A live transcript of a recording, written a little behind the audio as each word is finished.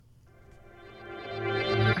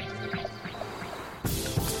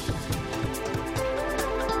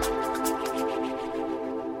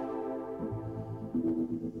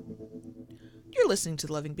listening to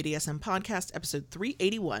the Loving BDSM podcast, episode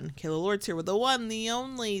 381. Kayla Lords here with the one, the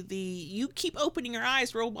only, you keep opening your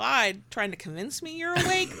eyes real wide trying to convince me you're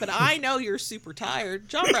awake, but I know you're super tired.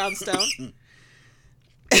 John Brownstone.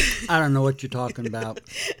 I don't know what you're talking about.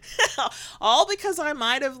 All because I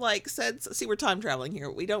might have said, see, we're time traveling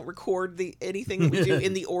here. We don't record anything that we do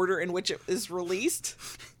in the order in which it is released.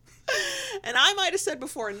 And I might have said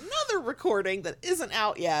before another recording that isn't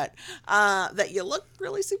out yet that you look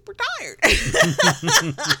really super tired.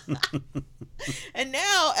 And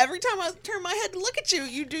now every time I turn my head to look at you,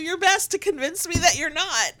 you do your best to convince me that you're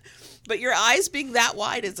not. But your eyes being that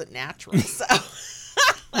wide isn't natural. So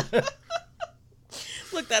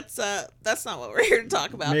look, that's not what we're here to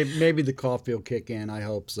talk about. Maybe the coffee will kick in. I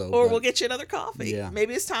hope so. Or we'll get you another coffee. Yeah.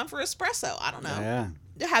 Maybe it's time for espresso. I don't know. Yeah.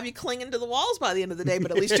 To have you clinging to the walls by the end of the day,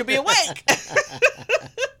 but at least you'll be awake.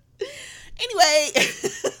 Anyway,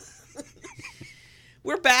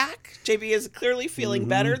 we're back. JB is clearly feeling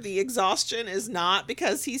better. The exhaustion is not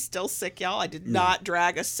because he's still sick, y'all. I did not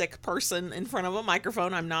drag a sick person in front of a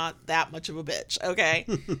microphone. I'm not that much of a bitch, okay?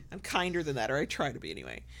 I'm kinder than that, or I try to be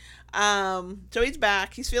anyway. Joey's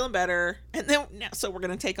back. He's feeling better. And then, so we're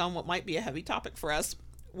going to take on what might be a heavy topic for us.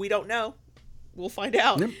 We don't know. We'll find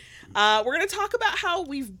out. Yep. We're going to talk about how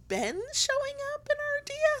we've been showing up in our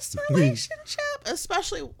DS relationship,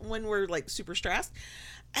 especially when we're super stressed,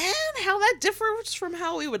 and how that differs from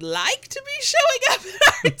how we would like to be showing up in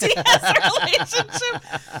our DS relationship.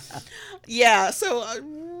 Yeah, so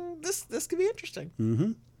this could be interesting.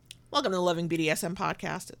 Mm-hmm. Welcome to the Loving BDSM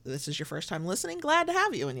podcast. If this is your first time listening, glad to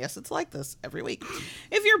have you. And yes, it's like this every week.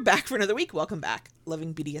 If you're back for another week, welcome back.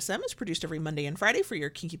 Loving BDSM is produced every Monday and Friday for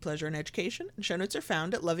your kinky pleasure and education, and show notes are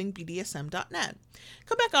found at lovingbdsm.net.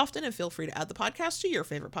 Come back often and feel free to add the podcast to your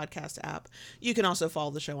favorite podcast app. You can also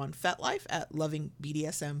follow the show on FetLife at Loving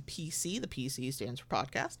BDSM PC. The PC stands for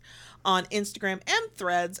podcast. On Instagram and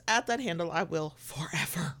Threads at that handle I will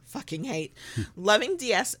forever fucking hate. Loving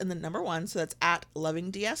DS and the number 1, so that's at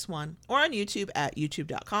Loving DS1, or on YouTube at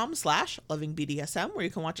youtube.com/lovingbdsm, where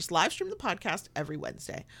you can watch us live stream the podcast every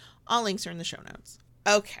Wednesday. All links are in the show notes.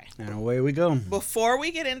 Okay. And away we go. Before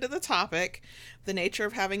we get into the topic, the nature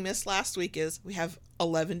of having missed last week is we have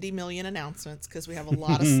 11 million announcements because we have a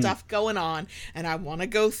lot of stuff going on, and I want to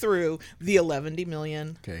go through the 11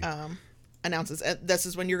 million announcements. This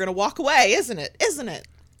is when you're going to walk away, isn't it? Isn't it?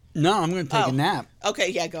 No, I'm going to take a nap. Okay,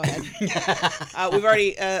 yeah, go ahead. We've already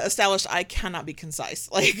established I cannot be concise.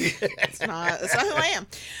 That's not who I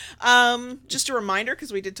am. Just a reminder,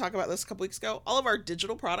 because we did talk about this a couple weeks ago, all of our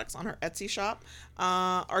digital products on our Etsy shop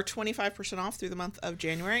are 25% off through the month of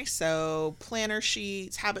January. So planner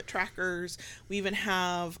sheets, habit trackers. We even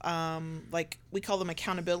have, we call them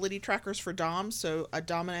accountability trackers for doms. So a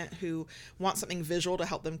dominant who wants something visual to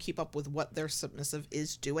help them keep up with what their submissive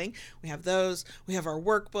is doing. We have those. We have our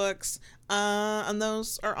workbooks. And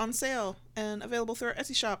those are on sale and available through our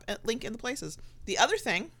Etsy shop at link in the places. The other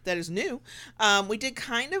thing that is new, we did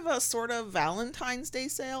kind of a sort of Valentine's Day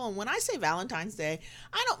sale. And when I say Valentine's Day,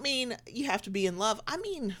 I don't mean you have to be in love. I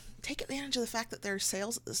mean, take advantage of the fact that there are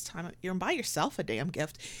sales at this time. You can buy yourself a damn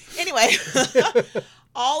gift. Anyway,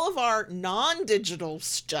 all of our non-digital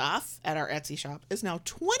stuff at our Etsy shop is now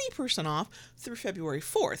 20% off through February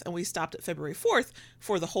 4th. And we stopped at February 4th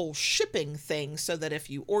for the whole shipping thing, so that if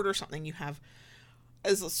you order something, you have,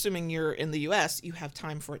 as assuming you're in the US, you have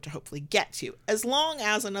time for it to hopefully get to you. As long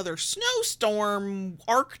as another snowstorm,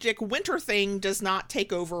 Arctic winter thing does not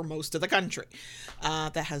take over most of the country.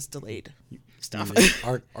 That has delayed stuff.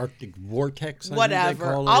 Arctic vortex.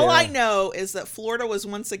 Whatever. All I know is that Florida was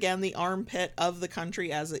once again the armpit of the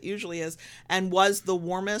country, as it usually is, and was the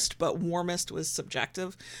warmest, but warmest was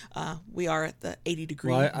subjective. We are at the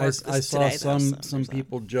 80-degree mark I saw today, some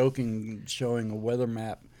people joking, showing a weather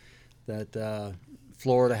map that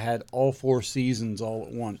Florida had all 4 seasons all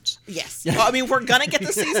at once. Yes. Well, I mean, we're going to get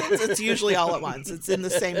the seasons. It's usually all at once. It's in the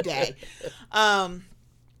same day.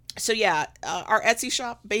 So yeah, our Etsy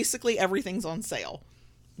shop, basically everything's on sale.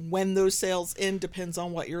 When those sales end depends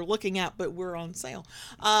on what you're looking at, but we're on sale.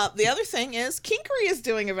 The other thing is Kinkery is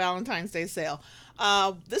doing a Valentine's Day sale.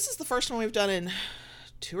 This is the first one we've done in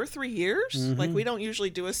 2 or 3 years. Mm-hmm. We don't usually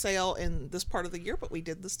do a sale in this part of the year, but we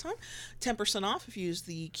did this time. 10% off if you use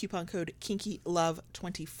the coupon code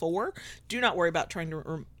KinkyLove24. Do not worry about trying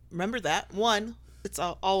to remember that. 1, it's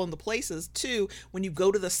all in the places. 2, when you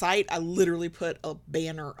go to the site, I literally put a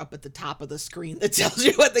banner up at the top of the screen that tells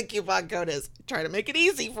you what the coupon code is. Try to make it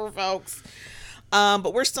easy for folks.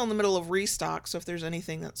 But we're still in the middle of restock, so if there's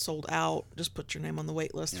anything that's sold out, just put your name on the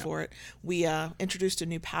wait list for it. We introduced a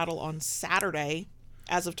new paddle on Saturday,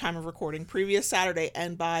 as of time of recording, previous Saturday,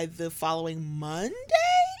 and by the following Monday,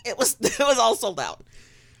 It was all sold out.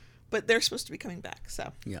 But they're supposed to be coming back,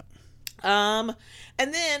 so. Yeah. And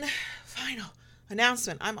then, final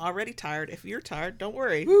announcement. I'm already tired. If you're tired, don't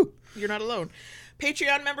worry. Woo. You're not alone.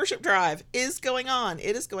 Patreon membership drive is going on.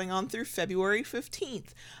 It is going on through February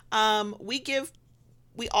 15th.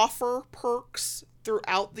 We offer perks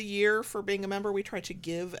throughout the year for being a member. We try to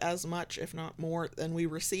give as much, if not more, than we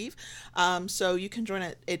receive. So you can join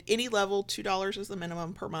at any level. $2 is the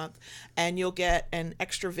minimum per month, and you'll get an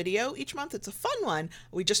extra video each month. It's a fun one.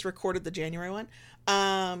 We just recorded the January one.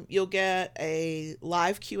 You'll get a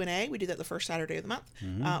live Q&A. We do that the first Saturday of the month.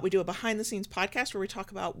 We do a behind the scenes podcast where we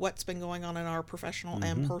talk about what's been going on in our professional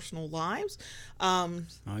and personal lives. Oh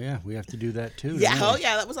yeah, we have to do that too. Yeah. Oh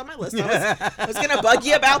yeah, that was on my list. I was going to bug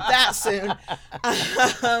you about that soon.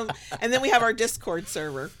 And then we have our Discord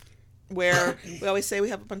server where we always say we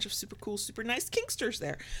have a bunch of super cool, super nice Kinksters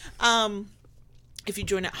there. If you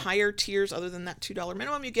join at higher tiers other than that $2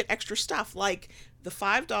 minimum, you get extra stuff like the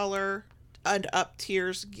 $5 and up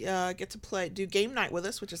tiers get to do game night with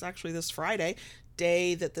us, which is actually this Friday,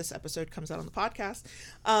 day that this episode comes out on the podcast.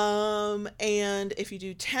 And if you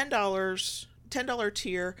do $10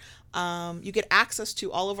 tier, you get access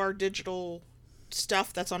to all of our digital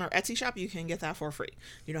stuff that's on our Etsy shop. You can get that for free.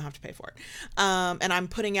 You don't have to pay for it. And I'm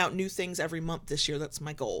putting out new things every month this year. That's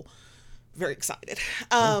my goal. Very excited.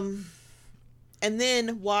 And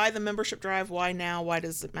then why the membership drive? Why now? Why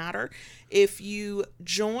does it matter? If you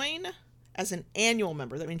join as an annual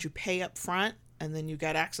member, that means you pay up front and then you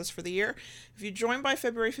get access for the year. If you join by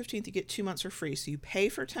February 15th, you get 2 months for free. So you pay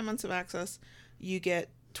for 10 months of access, you get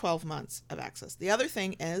 12 months of access. The other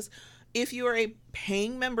thing is, if you are a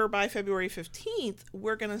paying member by February 15th,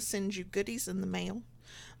 we're going to send you goodies in the mail.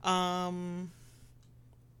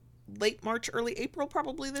 Late March, early April,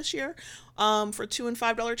 probably this year. For $2 and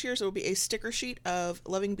 $5 tiers, it will be a sticker sheet of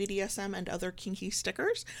Loving BDSM and other kinky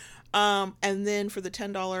stickers. And then for the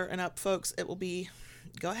 $10 and up folks, it will be,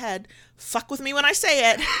 go ahead, fuck with me when I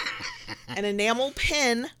say it, an enamel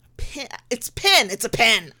pin. It's a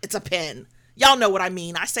pin. Y'all know what I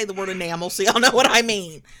mean. I say the word enamel, so y'all know what I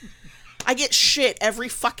mean. I get shit every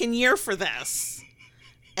fucking year for this.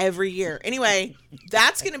 Every year. Anyway,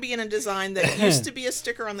 that's going to be in a design that used to be a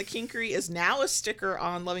sticker on the Kinkery, is now a sticker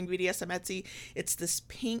on Loving BDSM Etsy. It's this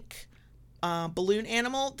pink balloon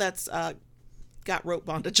animal that's got rope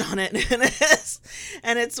bondage on it,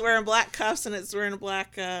 and it's wearing black cuffs, and it's wearing a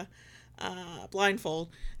black blindfold,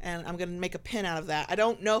 and I'm going to make a pin out of that. I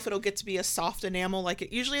don't know if it'll get to be a soft enamel like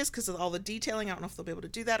it usually is because of all the detailing. I don't know if they'll be able to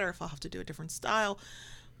do that or if I'll have to do a different style.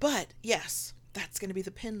 But yes, that's going to be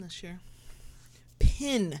the pin this year.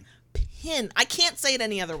 Pin. I can't say it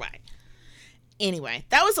any other way. Anyway,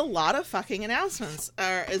 that was a lot of fucking announcements.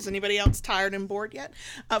 Is anybody else tired and bored yet?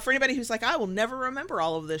 For anybody who's like, I will never remember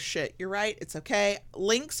all of this shit, you're right. It's okay.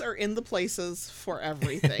 Links are in the places for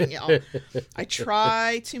everything, y'all. I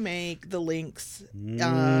try to make the links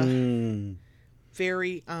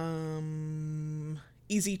very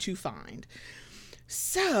easy to find.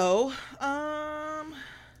 So,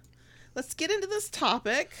 let's get into this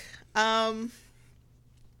topic.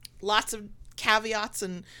 Lots of caveats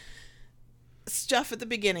and stuff at the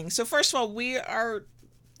beginning. So first of all,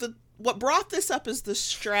 what brought this up is the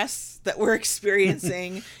stress that we're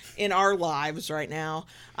experiencing in our lives right now.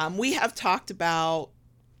 We have talked about,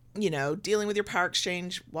 dealing with your power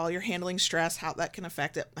exchange while you're handling stress, how that can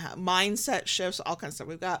affect it, mindset shifts, all kinds of stuff.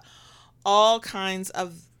 We've got all kinds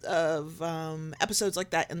of episodes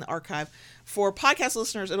like that in the archive. For podcast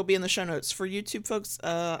listeners, it'll be in the show notes. For YouTube folks,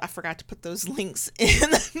 I forgot to put those links in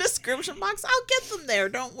the description box. I'll get them there,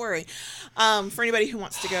 don't worry. For anybody who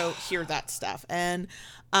wants to go hear that stuff. And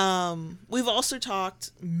we've also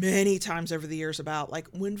talked many times over the years about like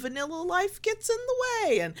when vanilla life gets in the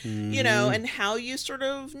way and and how you sort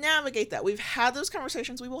of navigate that. We've had those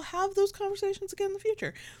conversations. We will have those conversations again in the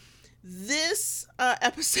future. This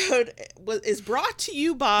episode is brought to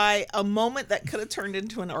you by a moment that could have turned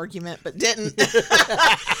into an argument, but didn't.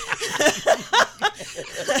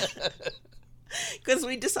 Because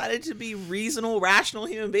we decided to be reasonable, rational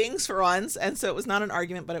human beings for once, and so it was not an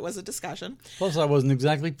argument, but it was a discussion. Plus, I wasn't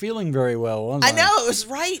exactly feeling very well, was I? I know, it was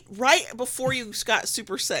right before you got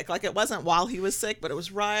super sick. Like, it wasn't while he was sick, but it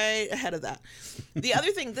was right ahead of that. The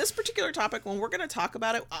other thing, this particular topic, when we're going to talk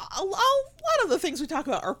about it, a lot of the things we talk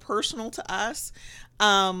about are personal to us.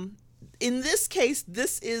 In this case,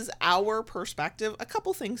 this is our perspective. A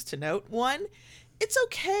couple things to note. One, it's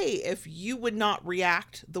okay if you would not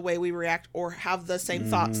react the way we react or have the same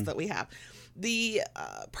thoughts that we have. The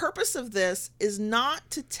purpose of this is not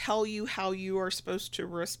to tell you how you are supposed to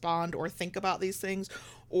respond or think about these things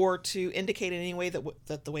or to indicate in any way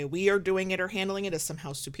that the way we are doing it or handling it is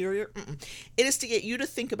somehow superior. It is to get you to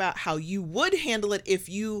think about how you would handle it if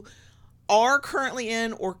you are currently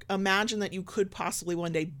in, or imagine that you could possibly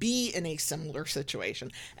one day be in a similar situation.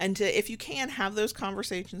 And to, if you can, have those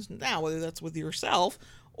conversations now, whether that's with yourself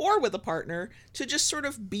or with a partner, to just sort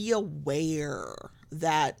of be aware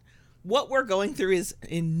that what we're going through is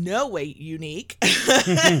in no way unique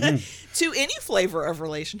to any flavor of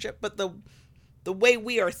relationship, but the way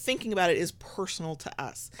we are thinking about it is personal to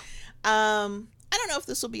us. I don't know if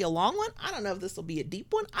this will be a long one. I don't know if this will be a deep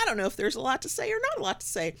one. I don't know if there's a lot to say or not a lot to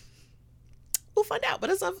say. We'll find out. But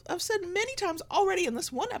as I've said many times already in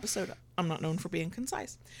this one episode, I'm not known for being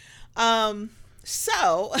concise.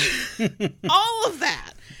 So all of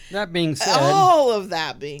that. That being said. All of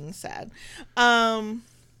that being said.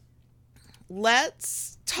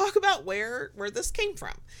 Let's talk about where this came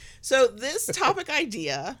from. So this topic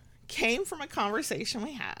idea came from a conversation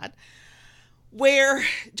we had where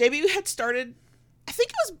JB had started, I think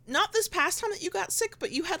it was not this past time that you got sick,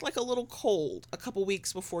 but you had like a little cold a couple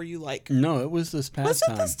weeks before you No, it was this past time. Was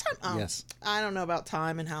it this time? Oh, yes. I don't know about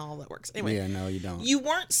time and how all that works. Anyway. Yeah, no, you don't. You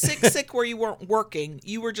weren't sick where you weren't working.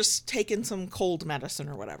 You were just taking some cold medicine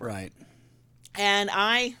or whatever. Right. And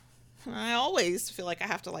I always feel like I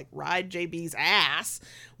have to like ride JB's ass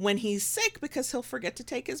when he's sick because he'll forget to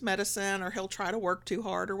take his medicine or he'll try to work too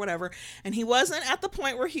hard or whatever. And he wasn't at the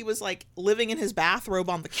point where he was like living in his bathrobe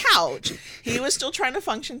on the couch. He was still trying to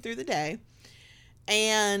function through the day.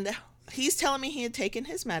 And he's telling me he had taken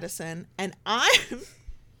his medicine, and I'm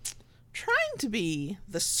trying to be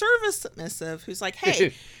the service submissive who's like,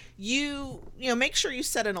 hey, you know, make sure you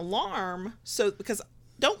set an alarm, so because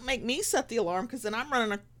don't make me set the alarm, because then I'm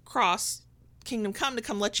running across Kingdom Come to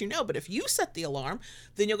come let you know. But if you set the alarm,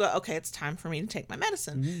 then you'll go, okay, it's time for me to take my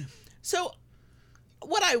medicine. Mm-hmm. So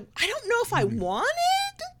what I don't know if I wanted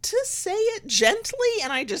to say it gently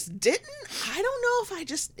and I just didn't. I don't know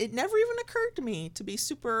if it never even occurred to me to be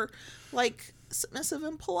super like submissive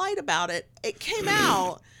and polite about it. It came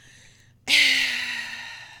out.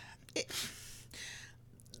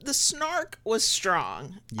 The snark was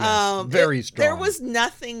strong. Yes, very strong. There was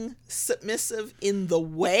nothing submissive in the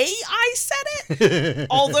way I said it,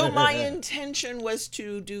 although my intention was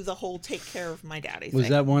to do the whole take care of my daddy thing. Was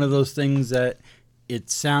that one of those things that it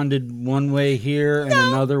sounded one way here and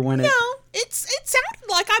another when it... No, it sounded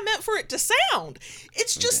like I meant for it to sound.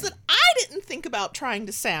 It's just that I didn't think about trying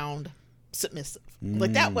to sound submissive.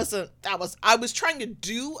 Like I was trying to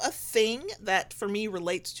do a thing that for me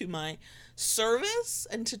relates to my service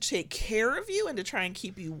and to take care of you and to try and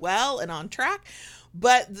keep you well and on track.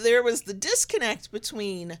 But there was the disconnect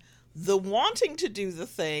between the wanting to do the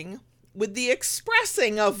thing with the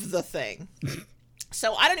expressing of the thing.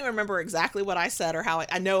 So I don't even remember exactly what I said or how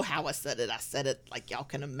I know how I said it. I said it like y'all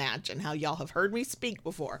can imagine how y'all have heard me speak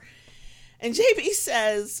before. And JB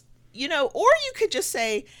says, or you could just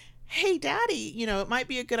say, hey, Daddy, it might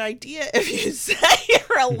be a good idea if you set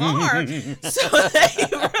your alarm so that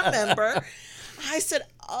you remember. I said,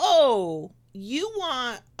 oh, you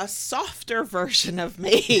want a softer version of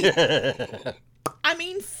me. I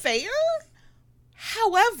mean, fair.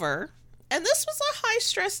 However, and this was a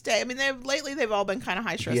high-stress day. I mean, lately they've all been kind of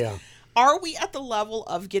high-stress. Yeah. Are we at the level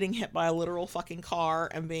of getting hit by a literal fucking car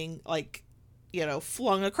and being, like,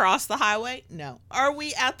 flung across the highway? No. Are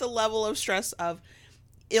we at the level of stress of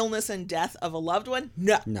illness and death of a loved one?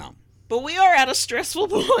 No. But we are at a stressful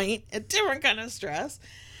point, a different kind of stress.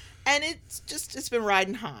 And it's been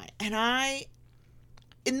riding high. And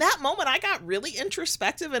in that moment, I got really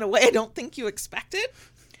introspective in a way I don't think you expected.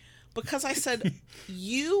 Because I said,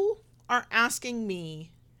 you are asking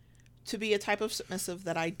me to be a type of submissive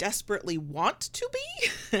that I desperately want to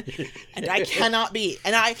be. And I cannot be.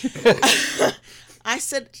 And I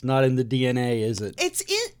said, it's not in the DNA, is it?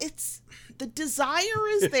 It's the desire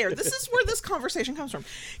is there. This is where this conversation comes from.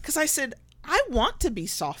 Because I said, I want to be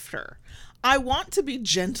softer. I want to be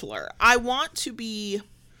gentler. I want to be,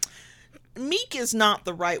 meek is not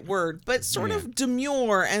the right word, but sort of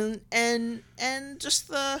demure and just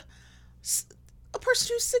a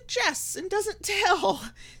person who suggests and doesn't tell,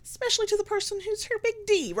 especially to the person who's her big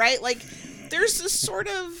D, right? Like, there's this sort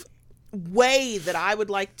of way that I would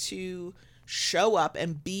like to show up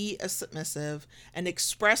and be a submissive and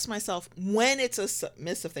express myself when it's a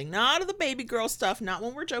submissive thing. Not the baby girl stuff, not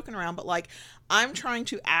when we're joking around, but like I'm trying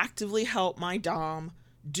to actively help my dom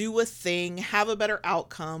do a thing, have a better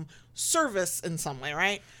outcome, service in some way,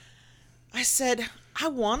 right? I said, I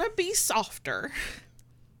want to be softer,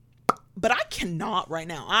 but I cannot right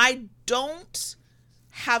now. I don't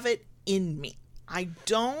have it in me. I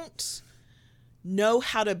don't know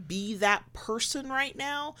how to be that person right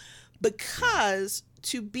now, because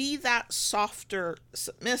to be that softer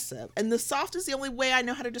submissive, and the soft is the only way I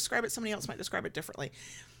know how to describe it, somebody else might describe it differently,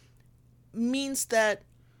 means that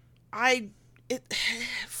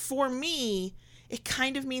for me, it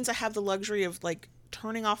kind of means I have the luxury of like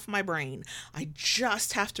turning off my brain. I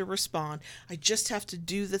just have to respond. I just have to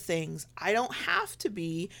do the things. I don't have to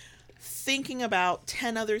be thinking about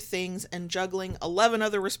 10 other things and juggling 11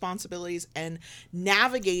 other responsibilities and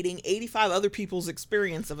navigating 85 other people's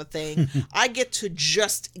experience of a thing. I get to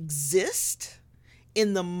just exist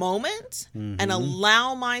in the moment and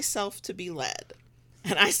allow myself to be led.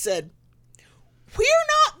 And I said, we're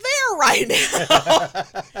not there right now.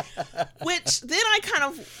 Which then I kind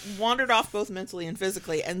of wandered off both mentally and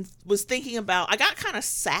physically and was thinking about, I got kind of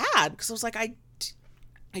sad because I was like, I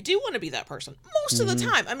do want to be that person most of the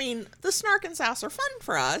time. I mean, the snark and sass are fun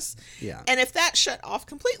for us. Yeah. And if that shut off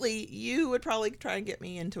completely, you would probably try and get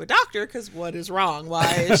me into a doctor because what is wrong?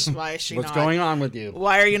 Why is she What's not? going on with you?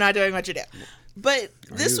 Why are you not doing what you do? But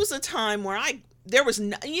this was a time where there was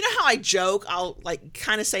no, you know how I joke, I'll like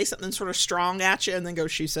kind of say something sort of strong at you and then go,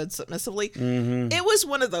 she said submissively. It was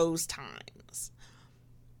one of those times.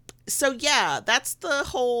 So yeah, that's the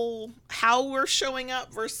whole how we're showing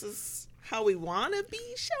up versus how we want to be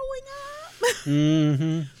showing up.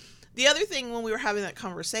 The other thing, when we were having that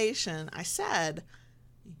conversation, I said,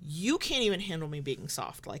 you can't even handle me being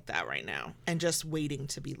soft like that right now and just waiting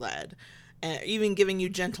to be led. And even giving you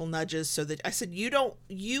gentle nudges so that I said,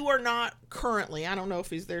 you are not currently, I don't know if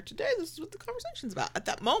he's there today. This is what the conversation's about. At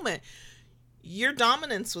that moment, your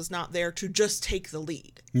dominance was not there to just take the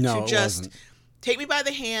lead. No, to just wasn't. Take me by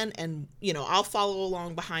the hand and, I'll follow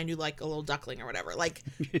along behind you like a little duckling or whatever. Like,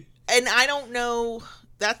 and I don't know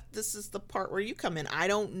this is the part where you come in. I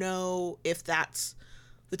don't know if that's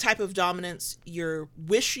the type of dominance you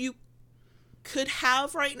wish you could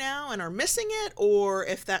have right now and are missing it, or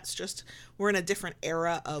if that's just we're in a different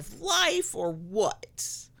era of life or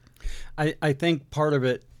what. I think part of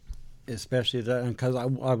it, especially that, because I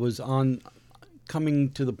was coming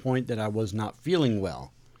to the point that I was not feeling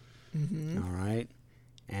well. All right.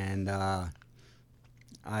 And I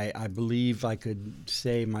believe I could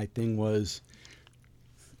say my thing was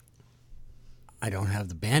I don't have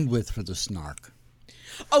the bandwidth for the snark.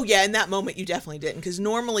 Oh, yeah. In that moment, you definitely didn't, because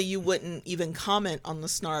normally you wouldn't even comment on the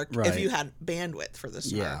snark if you had bandwidth for the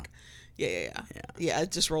snark. Yeah,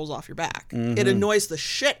 it just rolls off your back. It annoys the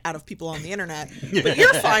shit out of people on the internet, but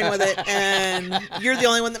you're fine with it, and you're the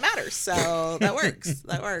only one that matters, so that works.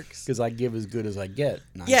 That works. Because I give as good as I get.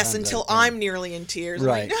 Yes, until I'm nearly in tears.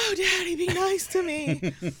 Right. I'm like, no, Daddy, be nice to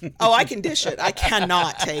me. Oh, I can dish it. I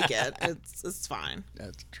cannot take it. It's fine.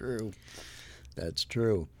 That's true. That's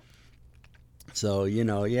true. So,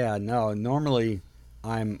 normally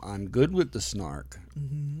I'm good with the snark.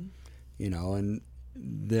 And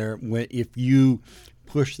if you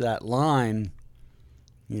push that line,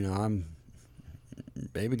 I'm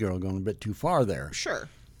baby girl going a bit too far there. Sure.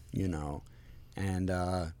 And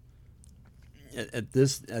at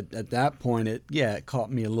that point it caught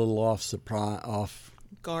me a little off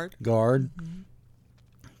guard.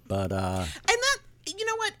 But and that, you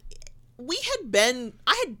know what,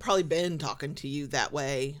 I had probably been talking to you that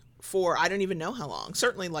way for I don't even know how long.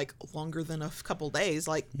 Certainly like longer than a couple days.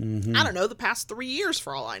 Like, I don't know, the past 3 years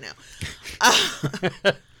for all I know.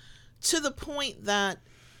 To the point that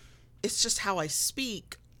it's just how I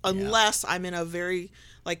speak, unless I'm in a very,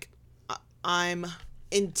 like, I'm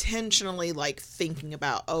intentionally like thinking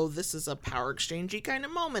about, oh, this is a power exchangey kind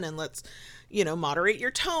of moment, and let's, moderate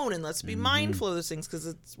your tone and let's be mindful of those things, because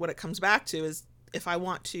it's what it comes back to is if I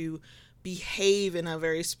want to behave in a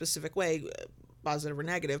very specific way, positive or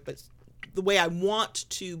negative, but the way I want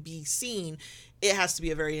to be seen, it has to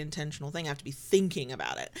be a very intentional thing. I have to be thinking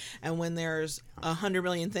about it. And when there's 100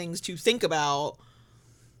 million things to think about,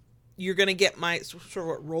 you're going to get my sort of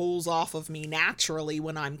what rolls off of me naturally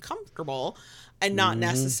when I'm comfortable, and not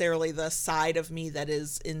necessarily the side of me that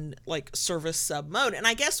is in like service sub mode. And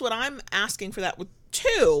I guess what I'm asking for that with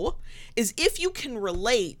too is if you can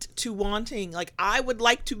relate to wanting, like, I would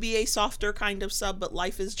like to be a softer kind of sub, but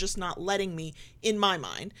life is just not letting me, in my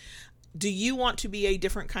mind. Do you want to be a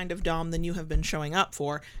different kind of dom than you have been showing up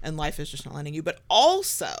for, and life is just not letting you? But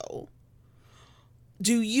also,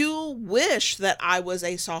 do you wish that I was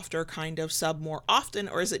a softer kind of sub more often,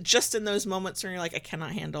 or is it just in those moments where you're like, I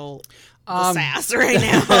cannot handle the sass right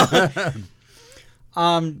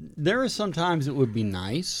now? There are some times it would be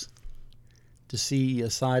nice to see a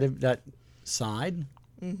side of that side.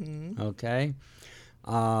 Okay.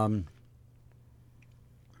 I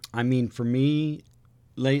mean, for me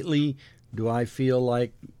lately, do I feel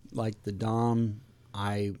like like the Dom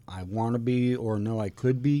I want to be or know I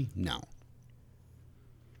could be? No.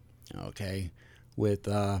 Okay. With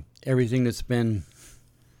everything that's been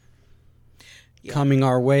coming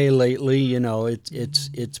our way lately, you know,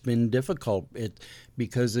 it's been difficult.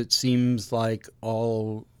 Because it seems like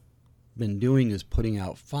all been doing is putting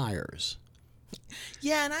out fires.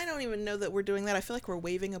 Yeah, and I don't even know that we're doing that. I feel like we're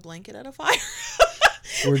waving a blanket at a fire.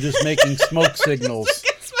 We're just making smoke signals.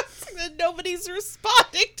 Nobody's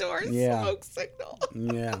responding to our smoke signal.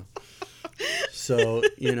 Yeah. So,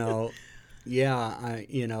 you know,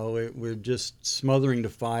 we're just smothering the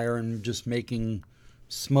fire and just making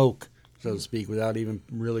smoke, so to speak, without even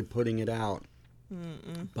really putting it out.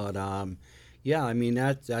 Mm-mm. But yeah, I mean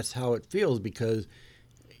that's how it feels, because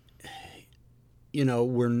you know,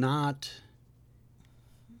 we're not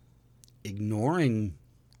ignoring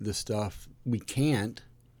the stuff. We can't.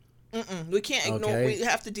 We can't ignore. We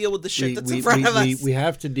have to deal with the shit that's in front of us. We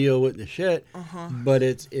have to deal with the shit. But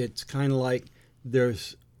it's kind of like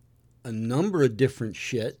there's a number of different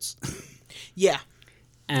shits. Yeah.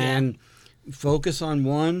 And focus on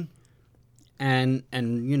one, and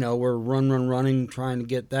you know, we're running, trying to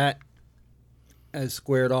get that as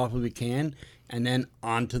squared off as we can, and then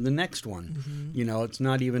on to the next one. You know, it's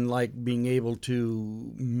not even like being able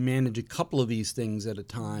to manage a couple of these things at a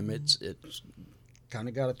time. It's kind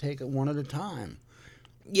of got to take it one at a time.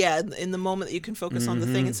 Yeah, in the moment that you can focus on the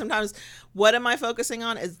thing. And sometimes what am I focusing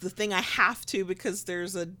on is the thing I have to, because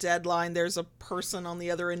there's a deadline, there's a person on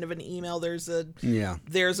the other end of an email, there's a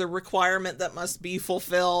requirement that must be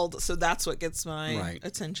fulfilled. So that's what gets my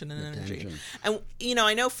attention and energy. And you know,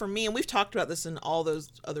 I know for me, and we've talked about this in all those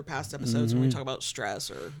other past episodes when we talk about stress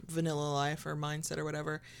or vanilla life or mindset or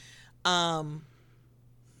whatever.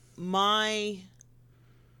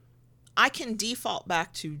 I can default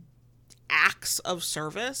back to acts of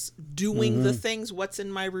service, doing the things, what's in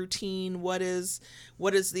my routine, what is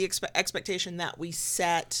the expectation that we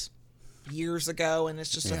set years ago, and it's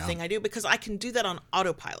just a thing I do, because I can do that on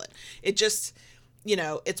autopilot. It just, you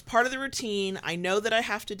know, it's part of the routine. I know that I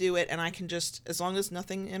have to do it, and I can just, as long as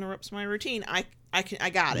nothing interrupts my routine, I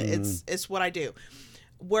got it. It's what I do.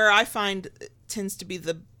 Where I find it tends to be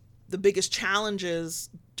the biggest challenges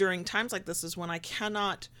during times like this is when I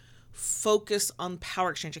cannot focus on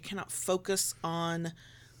power exchange. I cannot focus on,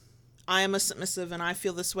 I am a submissive and I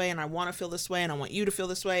feel this way and I want to feel this way and I want you to feel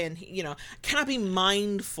this way, and you know, I cannot be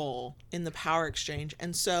mindful in the power exchange.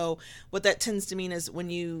 And so what that tends to mean is when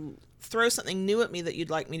you throw something new at me that you'd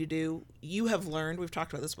like me to do, you have learned, we've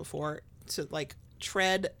talked about this before, to like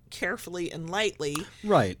tread carefully and lightly.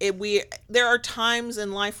 Right. There are times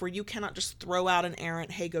in life where you cannot just throw out an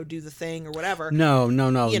errant, hey, go do the thing or whatever. No.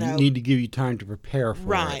 You know, you need to give you time to prepare for it.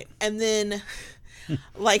 Right. And then,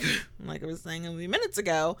 like I was saying a few minutes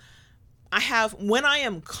ago, when I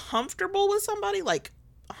am comfortable with somebody, like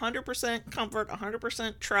 100% comfort,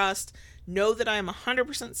 100% trust, know that I am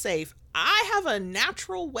 100% safe, I have a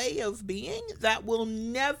natural way of being that will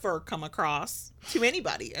never come across to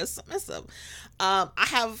anybody as submissive. I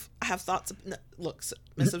have thoughts. Look,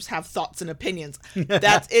 submissives have thoughts and opinions.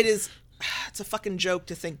 It's a fucking joke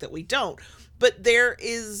to think that we don't. But there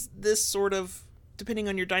is this sort of, depending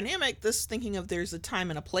on your dynamic, this thinking of there's a time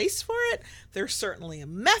and a place for it. There's certainly a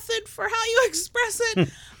method for how you express it.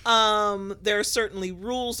 There are certainly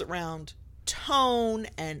rules around tone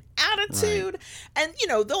and attitude. Right. And, you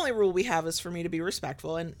know, the only rule we have is for me to be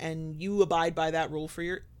respectful, and you abide by that rule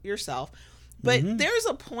for yourself. But there's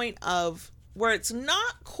a point of where it's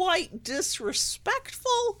not quite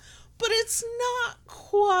disrespectful, but it's not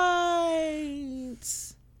quite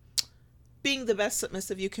being the best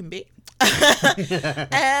submissive you can be.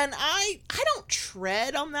 And I don't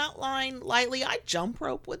tread on that line lightly. I jump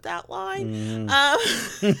rope with that line.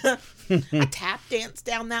 I tap dance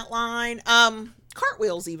down that line.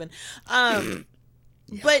 Cartwheels even.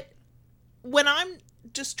 But when I'm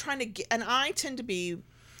just trying to get, and I tend to be,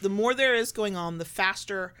 the more there is going on, the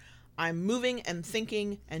faster I'm moving and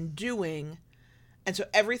thinking and doing. And so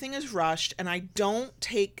everything is rushed, and I don't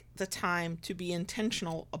take the time to be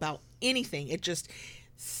intentional about anything. It just,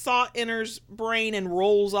 thought enters brain and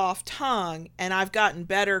rolls off tongue. And I've gotten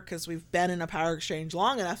better because we've been in a power exchange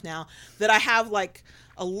long enough now that I have like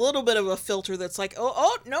a little bit of a filter that's like,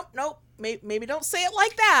 oh, nope. Maybe don't say it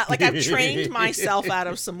like that. Like I've trained myself out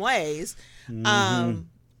of some ways.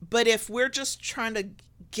 But if we're just trying to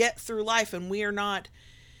get through life and we are not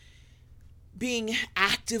being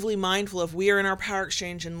actively mindful of, we are in our power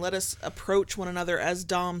exchange and let us approach one another as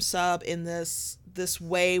Dom sub in this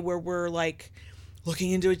way where we're like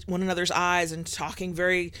looking into one another's eyes and talking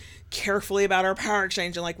very carefully about our power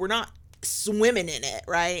exchange, and like we're not swimming in it,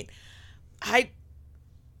 right?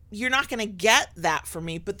 you're not going to get that from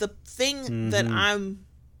me. But the thing that I'm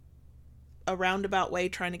a roundabout way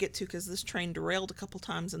trying to get to, because this train derailed a couple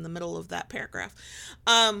times in the middle of that paragraph,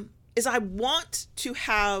 is I want to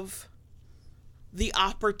have the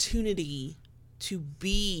opportunity to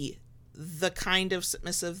be the kind of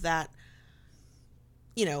submissive that,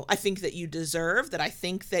 you know, I think that you deserve, that I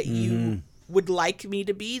think that you would like me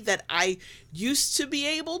to be, that I used to be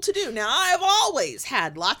able to do. Now, I've always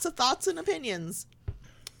had lots of thoughts and opinions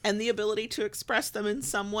and the ability to express them in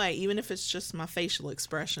some way, even if it's just my facial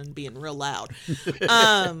expression being real loud.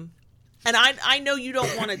 And I know you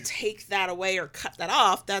don't want to take that away or cut that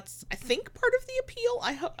off. That's, I think, part of the appeal.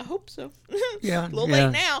 I hope so. Yeah. A little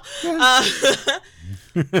late now. Yeah.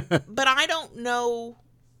 But I don't know,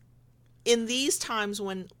 in these times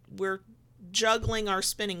when we're juggling our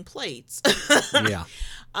spinning plates, Yeah.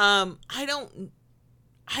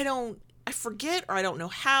 I forget, or I don't know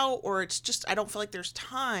how, or it's just, I don't feel like there's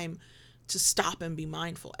time to stop and be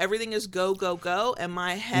mindful. Everything is go, go, go. And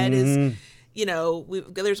my head is, you know,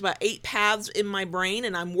 there's about 8 paths in my brain,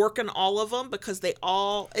 and I'm working all of them because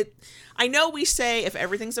I know we say if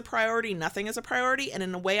everything's a priority, nothing is a priority. And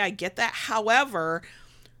in a way I get that. However,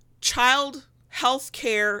 child health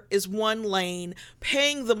care is one lane,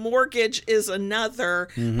 paying the mortgage is another,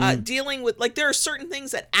 dealing with, like, there are certain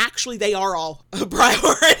things that actually they are all a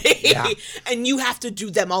priority, and you have to do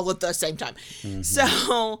them all at the same time.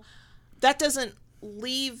 So that doesn't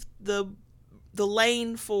leave the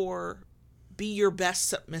lane for be your best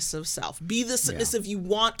submissive self. Be the submissive you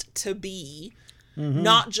want to be,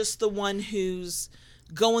 not just the one who's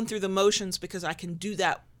going through the motions because I can do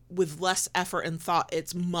that with less effort and thought.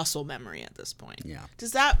 It's muscle memory at this point. Yeah.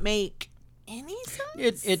 Does that make any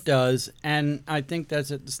sense? It does. And I think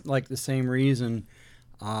that's like the same reason,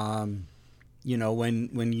 you know,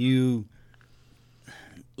 when you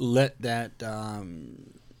let that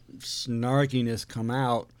snarkiness come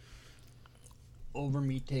out over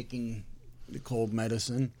me taking the cold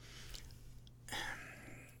medicine,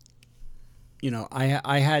 you know,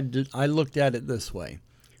 I looked at it this way.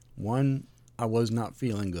 One, I was not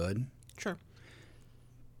feeling good. Sure.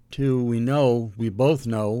 2, we both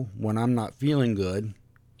know when I'm not feeling good,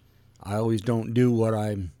 I always don't do what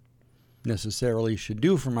I necessarily should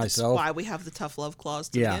do for myself. That's why we have the tough love clause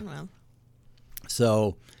to begin with.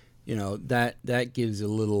 So, you know, that gives a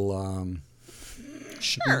little,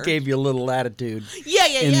 Sure. gave you a little latitude. Yeah.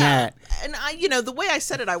 That. And I, you know, the way I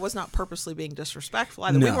said it, I was not purposely being disrespectful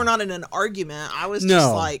either. No. We were not in an argument. I was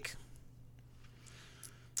just like,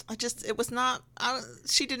 it was not,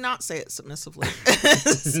 she did not say it submissively.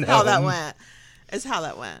 How that went. Is how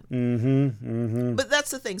that went. But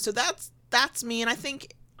that's the thing. So that's me. And I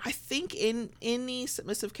think any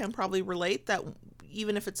submissive can probably relate that,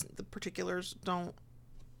 even if it's the particulars don't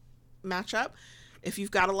match up. If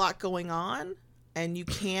you've got a lot going on and you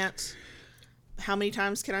can't, how many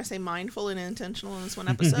times can I say mindful and intentional in this one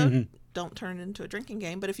episode? Don't turn it into a drinking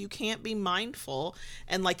game. But if you can't be mindful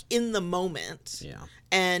and like in the moment,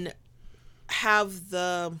 and have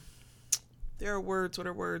there are words, what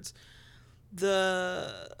are words?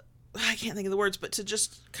 I can't think of the words, but to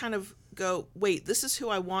just kind of go, wait, this is who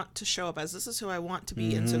I want to show up as. This is who I want to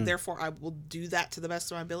be. And so therefore I will do that to the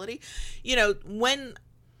best of my ability. You know, when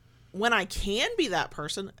I can be that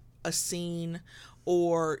person, a scene,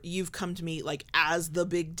 or you've come to me like as the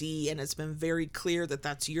big D, and it's been very clear that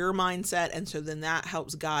that's your mindset, and so then that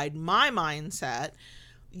helps guide my mindset.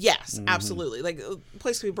 Yes, absolutely. Like, the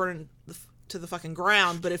place could be burning to the fucking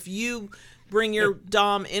ground, but if you bring your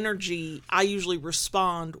Dom energy, I usually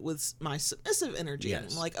respond with my submissive energy. Yes.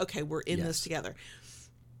 And I'm like, okay, we're in this together.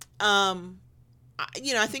 I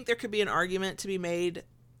think there could be an argument to be made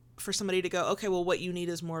for somebody to go, okay, well, what you need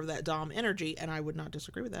is more of that Dom energy, and I would not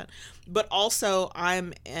disagree with that. But also,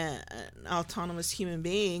 I'm an autonomous human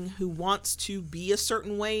being who wants to be a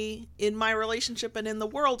certain way in my relationship and in the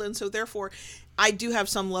world, and so therefore, I do have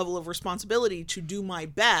some level of responsibility to do my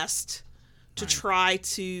best to try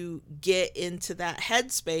to get into that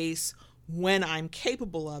headspace when I'm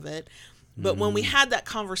capable of it. But when we had that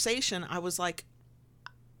conversation, I was like,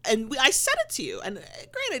 and I said it to you, and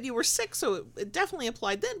granted, you were sick, so it definitely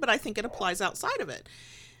applied then, but I think it applies outside of it.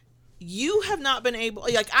 You have not been able,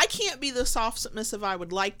 like, I can't be the soft submissive I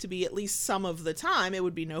would like to be at least some of the time. It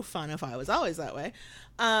would be no fun if I was always that way.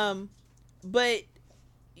 But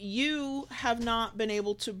you have not been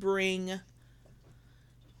able to bring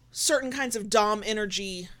certain kinds of Dom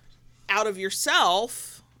energy out of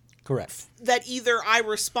yourself. Correct. That either I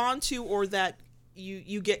respond to or that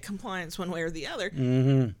you get compliance one way or the other.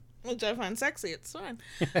 which I find sexy. It's fine.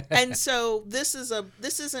 And so this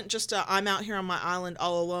isn't just a I'm out here on my island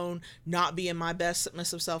all alone, not being my best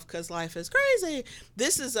submissive self because life is crazy.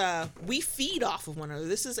 This is we feed off of one another.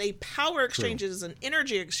 This is a power exchange. True. It is an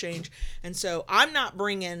energy exchange. And so I'm not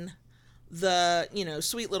bringing the,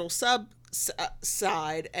 sweet little sub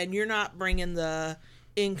side, and you're not bringing the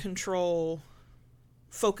in control,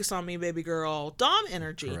 focus on me, baby girl, Dom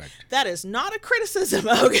energy. Correct. That is not a criticism,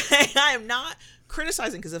 okay? I am not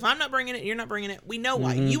criticizing, because if I'm not bringing it and you're not bringing it, we know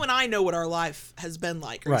why. You and I know what our life has been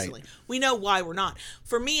like recently. Right. We know why we're not.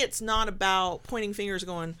 For me, it's not about pointing fingers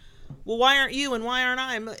going, well, why aren't you and why aren't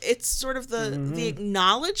I? It's sort of the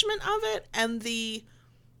acknowledgement of it and the,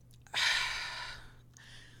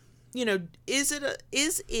 is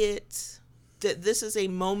it that this is a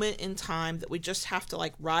moment in time that we just have to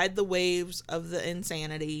like ride the waves of the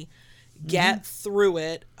insanity, get through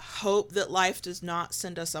it, hope that life does not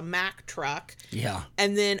send us a Mack truck. Yeah.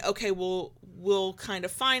 And then, okay, we'll kind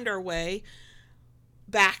of find our way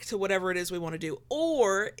back to whatever it is we want to do.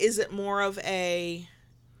 Or is it more of a,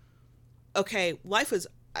 okay, life is,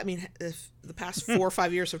 if the past 4 or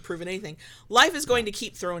 5 years have proven anything, life is going to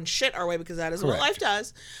keep throwing shit our way because that is what life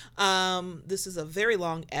does. This is a very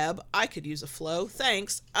long ebb. I could use a flow.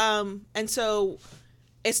 Thanks. And so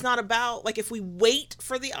it's not about, like, if we wait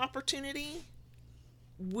for the opportunity,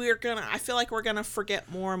 I feel like we're gonna forget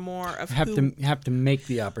more and more of have to make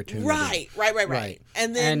the opportunity. Right.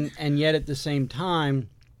 And then and yet at the same time,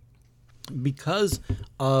 because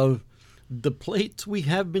of the plates we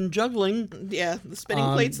have been juggling. Yeah, the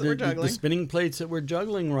spinning plates that we're juggling. The spinning plates that we're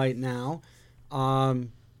juggling right now. How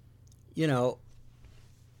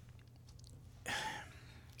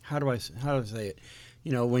do I say it?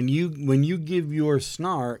 When you give your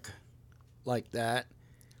snark like that,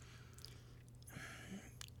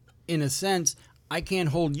 in a sense, I can't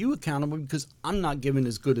hold you accountable because I'm not giving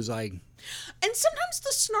as good as I. And sometimes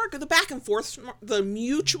the snark, the back and forth, the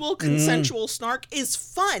mutual consensual snark is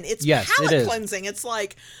fun. It's palate cleansing. It's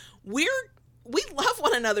like we love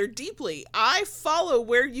one another deeply. I follow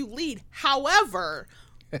where you lead. However,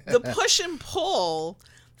 the push and pull,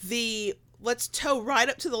 the let's toe right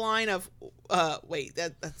up to the line of wait,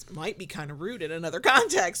 that might be kind of rude in another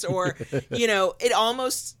context, or it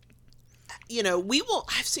almost we will.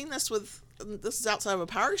 I've seen this with. This is outside of a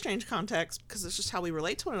power exchange context because it's just how we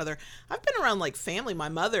relate to one another. I've been around like family, my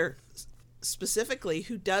mother specifically,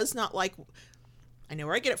 who does not like, I know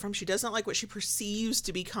where I get it from, she does not like what she perceives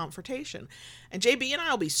to be confrontation. And JB and I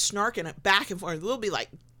will be snarking it back and forth. We'll be like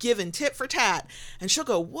giving tit for tat. And she'll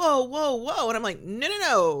go, whoa, whoa, whoa. And I'm like,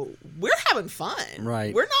 no. We're having fun.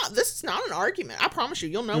 Right. This is not an argument. I promise you,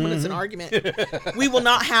 you'll know when it's an argument. We will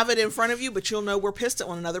not have it in front of you, but you'll know we're pissed at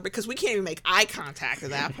one another because we can't even make eye contact at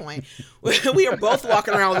that point. We are both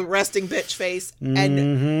walking around with a resting bitch face,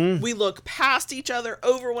 and we look past each other,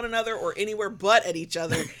 over one another, or anywhere but at each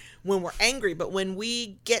other when we're angry. But when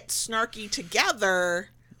we get snarky together,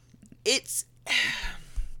 it's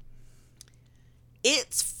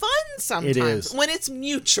fun sometimes. It is. When it's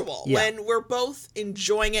mutual, when we're both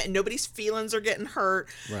enjoying it and nobody's feelings are getting hurt,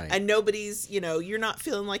 and nobody's, you're not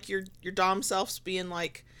feeling like your Dom self's being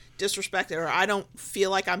like disrespected, or I don't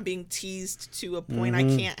feel like I'm being teased to a point I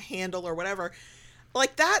can't handle or whatever.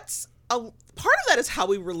 Like that's a part of that is how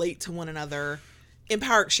we relate to one another in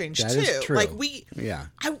power exchange that too. Is true. Like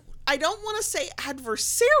I don't want to say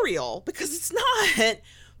adversarial because it's not,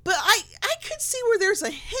 but I could see where there's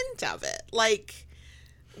a hint of it. Like,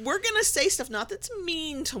 we're going to say stuff not that's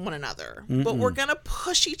mean to one another, but we're going to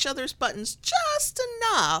push each other's buttons just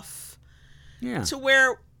enough to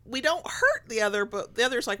where we don't hurt the other, but the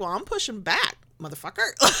other's like, well, I'm pushing back,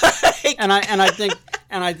 motherfucker. and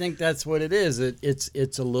I think that's what it is.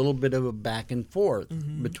 It's a little bit of a back and forth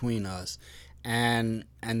between us. And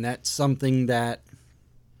that's something that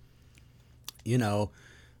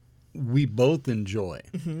we both enjoy.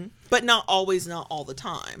 But not always, not all the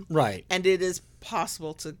time. Right. And it is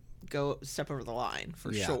possible to step over the line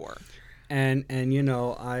for sure. And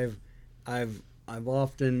I've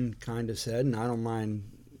often kind of said, and I don't mind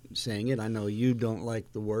saying it, I know you don't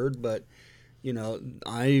like the word, but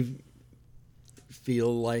I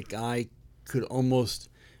feel like I could almost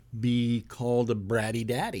be called a bratty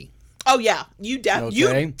daddy. Oh yeah, you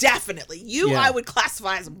definitely. I would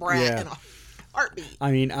classify as a brat in a heartbeat.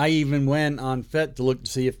 I mean, I even went on FET to look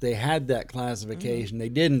to see if they had that classification. They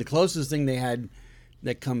didn't. The closest thing they had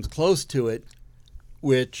that comes close to it,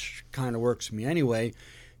 which kind of works for me anyway,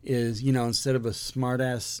 is, instead of a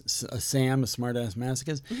smartass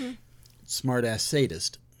masochist, smartass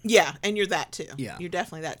sadist. Yeah, and you're that too. Yeah. You're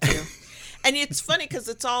definitely that too. And it's funny because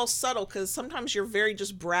it's all subtle, because sometimes you're very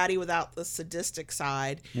just bratty without the sadistic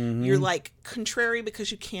side. You're like contrary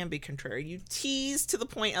because you can be contrary. You tease to the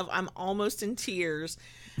point of I'm almost in tears,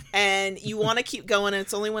 and you want to keep going, and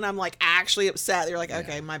it's only when I'm like actually upset that you're like,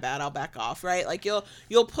 okay, my bad, I'll back off, right? Like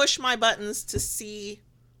you'll push my buttons to see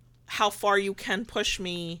how far you can push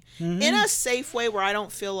me in a safe way where I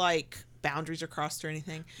don't feel like boundaries are crossed or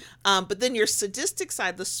anything. But then your sadistic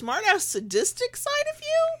side, the smart ass sadistic side of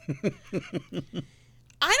you,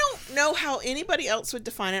 I don't know how anybody else would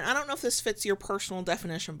define it. I don't know if this fits your personal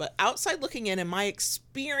definition, but outside looking in my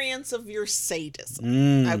experience of your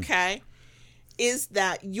sadism, okay, is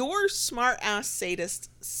that your smart ass sadist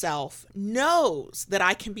self knows that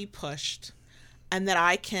I can be pushed and that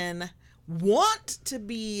I can want to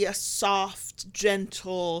be a soft,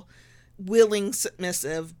 gentle, willing,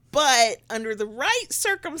 submissive, but under the right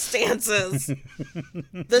circumstances,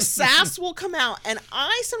 the sass will come out. And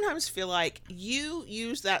I sometimes feel like you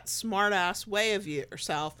use that smart ass way of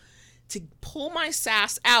yourself to pull my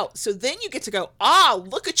sass out. So then you get to go,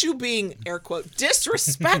 look at you being, air quote,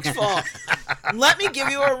 disrespectful. Let me give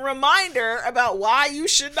you a reminder about why you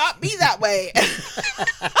should not be that way.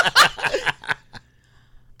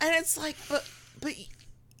 And it's like, but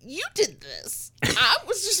you did this. I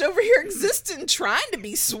was just over here existing, trying to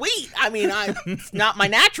be sweet. I mean, it's not my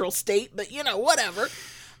natural state, but whatever.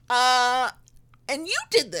 And you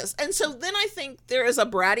did this. And so then I think there is a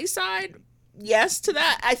bratty side, yes, to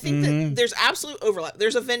that. I think that there's absolute overlap.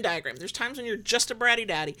 There's a Venn diagram. There's times when you're just a bratty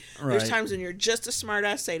daddy. Right. There's times when you're just a smart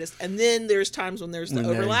ass sadist. And then there's times when there's the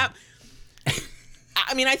overlap.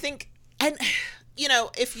 I mean, I think, and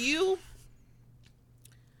if you...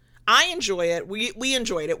 I enjoy it. We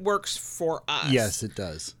enjoy it. It works for us. Yes, it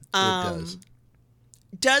does. It does.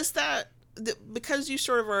 Does that, because you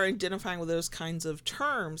sort of are identifying with those kinds of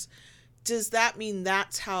terms, does that mean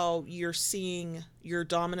that's how you're seeing your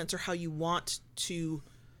dominance, or how you want to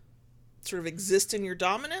sort of exist in your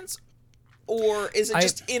dominance? Or is it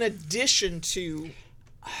just in addition to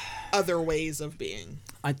other ways of being?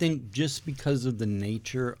 I think just because of the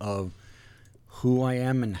nature of who I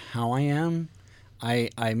am and how I am,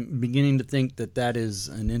 I'm beginning to think that is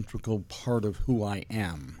an integral part of who I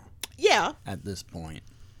am. Yeah. At this point.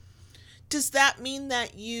 Does that mean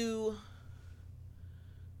that you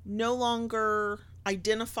no longer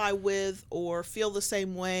identify with or feel the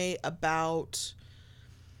same way about...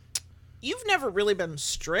 You've never really been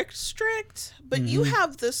strict, but you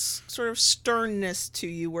have this sort of sternness to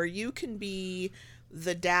you where you can be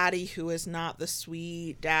the daddy who is not the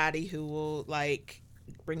sweet daddy who will, like...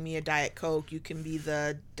 bring me a Diet Coke. You can be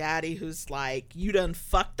the daddy who's like, you done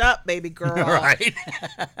fucked up, baby girl. Right.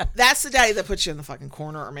 That's the daddy that puts you in the fucking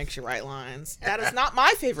corner or makes you write lines. That is not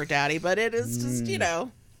my favorite daddy, but it is just,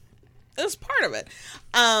 it's part of it.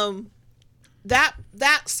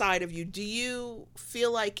 That side of you, do you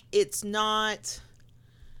feel like it's not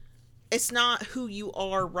who you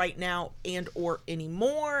are right now and or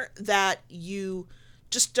anymore, that you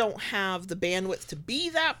just don't have the bandwidth to be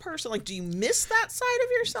that person? Like, do you miss that side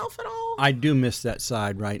of yourself at all? I do miss that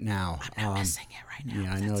side right now. I'm not missing it right now.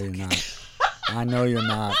 Yeah, I know you're not. I know you're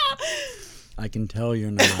not. I can tell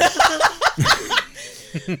you're not.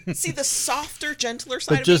 See, the softer, gentler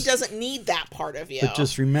side of me doesn't need that part of you. But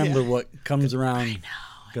just remember what comes around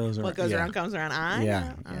goes around. What goes around comes around. I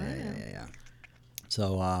know.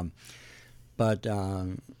 So,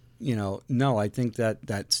 no, I think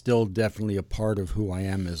that's still definitely a part of who I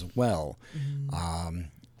am as well.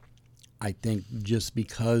 I think just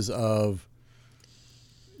because of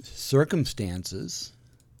circumstances,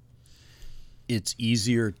 it's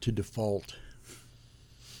easier to default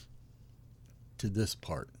to this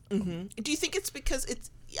part. Do you think it's because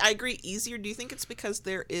I agree, easier. Do you think it's because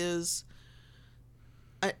there's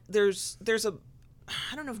a,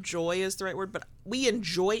 I don't know if joy is the right word, but we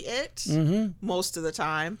enjoy it most of the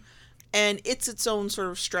time. And it's its own sort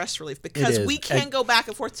of stress relief, because we can go back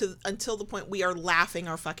and forth until the point we are laughing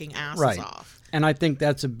our fucking asses off. And I think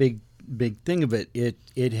that's a big thing of it.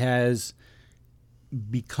 It has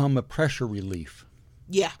become a pressure relief.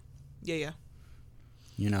 Yeah.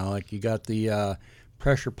 Like you got the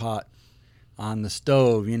pressure pot on the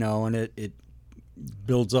stove, and it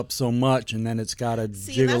builds up so much, and then it's got to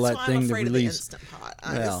jiggle that thing to release. Of the Instant Pot.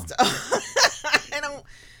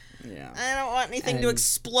 I don't want anything to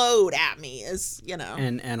explode at me,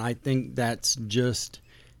 And I think that's just...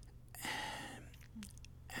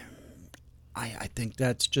 I think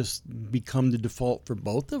that's just become the default for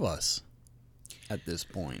both of us at this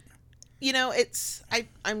point.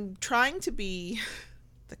 I'm trying to be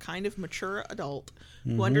the kind of mature adult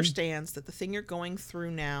Mm-hmm. who understands that the thing you're going through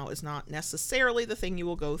now is not necessarily the thing you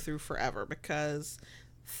will go through forever, because,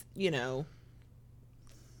 you know,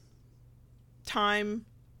 time,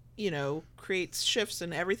 you know, creates shifts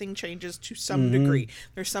and everything changes to some degree.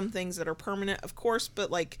 There's some things that are permanent, of course, but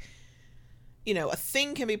like, you know, a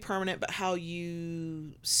thing can be permanent, but how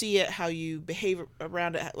you see it, how you behave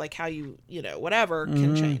around it, like how you, you know, whatever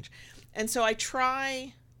can change. And so I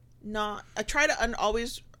try to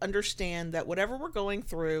always understand that whatever we're going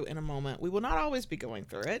through in a moment, we will not always be going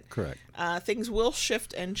through it. Correct. Things will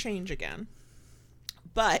shift and change again.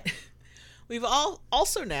 But we've all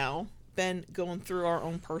also now been going through our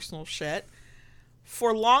own personal shit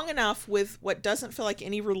for long enough with what doesn't feel like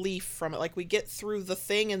any relief from it. Like we get through the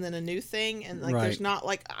thing and then a new thing, and like there's not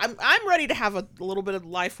like I'm ready to have a little bit of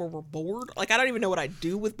life where we're bored. Like I don't even know what I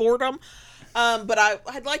do with boredom, but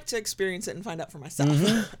I'd like to experience it and find out for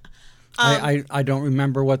myself. I don't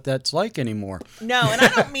remember what that's like anymore. No, and I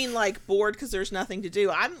don't mean like bored because there's nothing to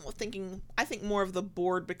do. I think more of the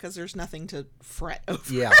bored because there's nothing to fret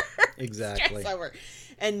over. Yeah, exactly. over.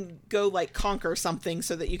 And go like conquer something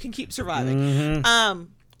so that you can keep surviving.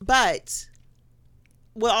 But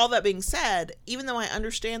with all that being said, even though I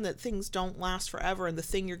understand that things don't last forever and the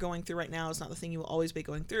thing you're going through right now is not the thing you will always be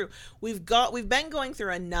going through, we've been going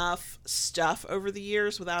through enough stuff over the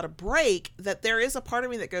years without a break that there is a part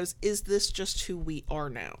of me that goes, is this just who we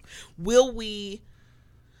are now? Will we,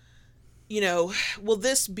 you know, will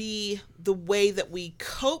this be the way that we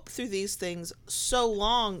cope through these things so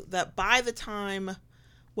long that by the time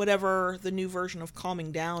whatever the new version of calming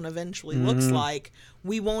down eventually looks like,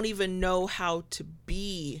 we won't even know how to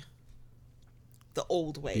be the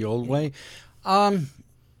old way. The old way?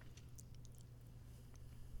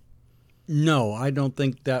 No, I don't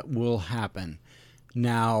think that will happen.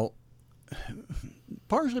 Now,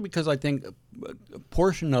 partially because I think a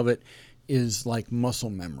portion of it is like muscle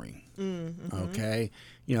memory. Okay?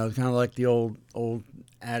 You know, it's kind of like the old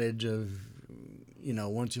adage of, you know,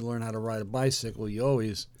 once you learn how to ride a bicycle, you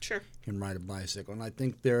always can ride a bicycle. And I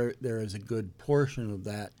think there is a good portion of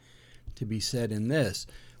that to be said in this.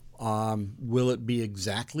 Will it be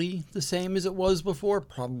exactly the same as it was before?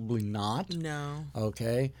 Probably not. No.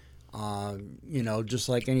 Okay. You know, just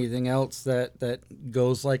like anything else that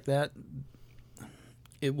goes like that,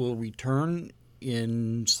 it will return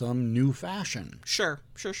in some new fashion. Sure.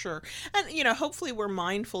 And, you know, hopefully we're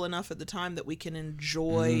mindful enough at the time that we can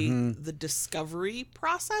enjoy the discovery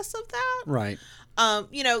process of that. Right.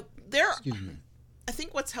 You know, I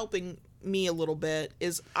think what's helping me a little bit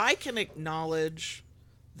is I can acknowledge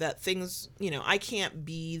that things, you know, I can't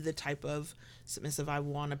be the type of submissive I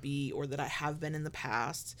want to be or that I have been in the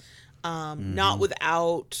past. Not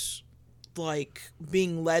without like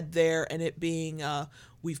being led there and it being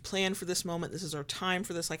we've planned for this moment, this is our time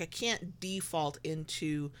for this. Like I can't default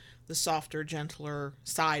into the softer, gentler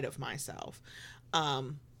side of myself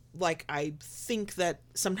like I think that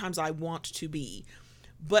sometimes I want to be.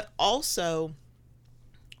 But also,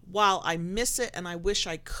 while I miss it and I wish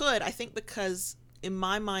I could, I think because in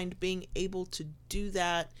my mind being able to do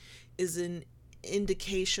that is an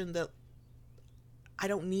indication that I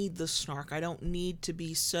don't need the snark. I don't need to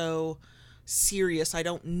be so serious. I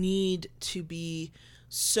don't need to be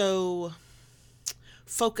so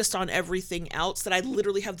focused on everything else that I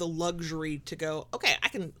literally have the luxury to go, okay, I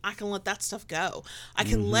can let that stuff go. I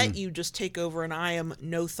can let you just take over and I am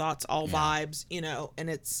no thoughts, all vibes, you know, and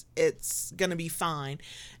it's going to be fine.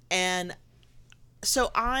 And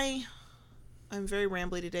so I'm very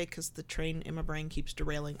rambly today because the train in my brain keeps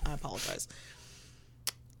derailing. I apologize.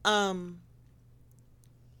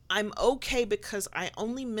 I'm okay because I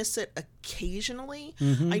only miss it occasionally.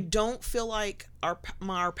 I don't feel like our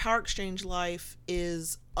Power Exchange life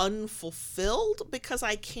is unfulfilled because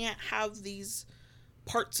I can't have these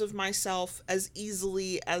parts of myself as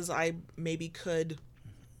easily as I maybe could,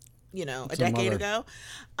 you know, a decade ago.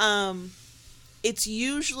 It's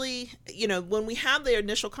usually, you know, when we had the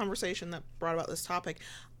initial conversation that brought about this topic,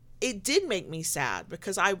 it did make me sad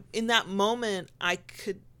because in that moment, I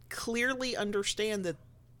could clearly understand that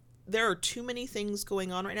there are too many things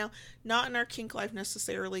going on right now, not in our kink life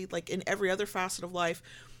necessarily, like in every other facet of life,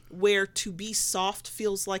 where to be soft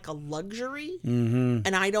feels like a luxury.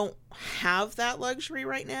 And I don't have that luxury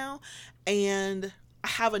right now. And I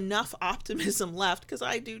have enough optimism left, because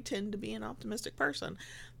I do tend to be an optimistic person,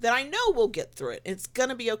 that I know we'll get through it. It's going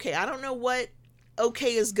to be okay. I don't know what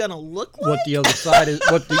okay is going to look like. What the other side is,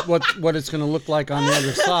 what it's going to look like on the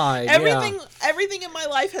other side. Everything in my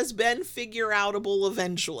life has been figure-outable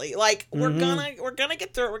eventually. Like we're gonna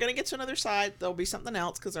get through it. We're gonna get to another side. There'll be something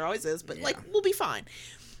else because there always is. But like we'll be fine.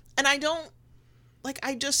 And I don't like,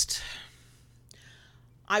 I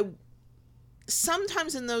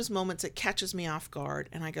sometimes in those moments it catches me off guard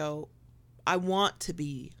and I go, I want to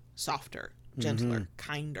be softer, gentler,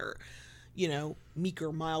 kinder, you know,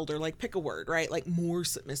 meeker, milder, like pick a word, right? Like more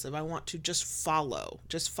submissive. I want to just follow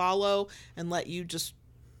and let you just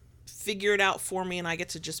figure it out for me and I get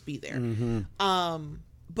to just be there.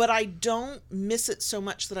 But I don't miss it so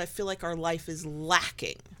much that I feel like our life is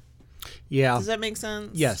lacking. Yeah. Does that make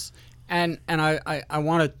sense? Yes. And I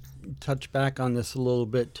want to touch back on this a little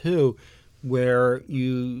bit too, where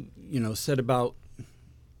you said about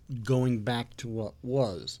going back to what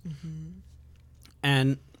was.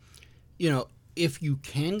 And, if you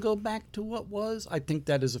can go back to what was, I think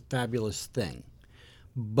that is a fabulous thing.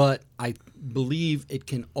 But I believe it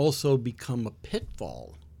can also become a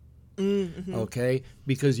pitfall. Okay?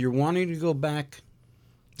 Because you're wanting to go back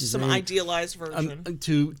to some idealized version.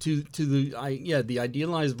 To the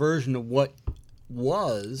idealized version of what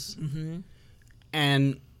was.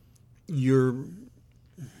 And you're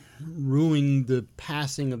ruining the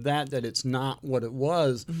passing of that it's not what it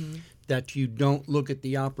was, that you don't look at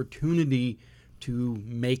the opportunity to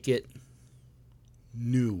make it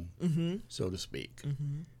new, so to speak.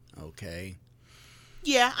 Okay.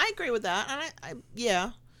 Yeah, I agree with that.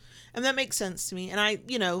 And and that makes sense to me. And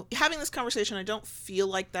having this conversation, I don't feel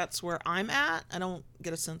like that's where I'm at. I don't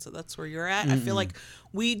get a sense that that's where you're at. I feel like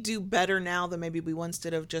we do better now than maybe we once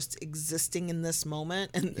did of just existing in this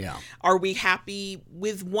moment. And are we happy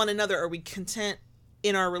with one another? Are we content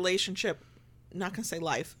in our relationship? Not going to say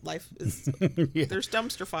life. Life is, there's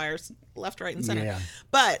dumpster fires left, right, and center.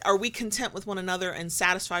 But are we content with one another and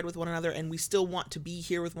satisfied with one another and we still want to be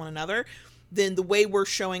here with one another? Then the way we're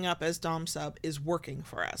showing up as Dom Sub is working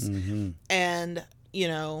for us. And,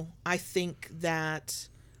 I think that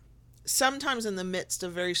sometimes in the midst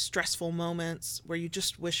of very stressful moments where you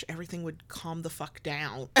just wish everything would calm the fuck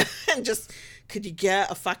down and just, could you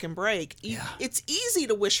get a fucking break? It's easy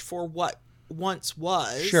to wish for what once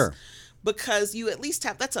was. Sure. Because you at least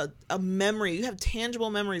have, that's a memory. You have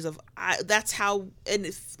tangible memories of, that's how, and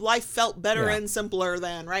if life felt better and simpler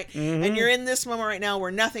then, right? And you're in this moment right now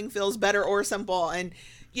where nothing feels better or simple. And,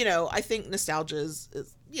 I think nostalgia is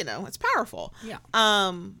it's powerful.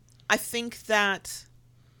 I think that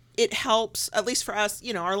it helps, at least for us,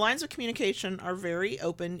 our lines of communication are very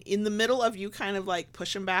open. In the middle of you kind of like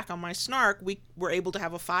pushing back on my snark, we were able to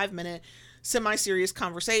have a 5-minute semi-serious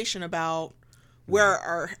conversation about where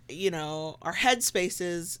our headspace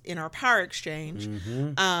is in our power exchange.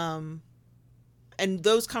 And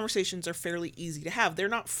those conversations are fairly easy to have. They're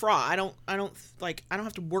not fraught. I don't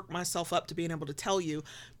have to work myself up to being able to tell you,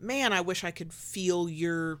 man, I wish I could feel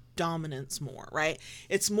your dominance more, right?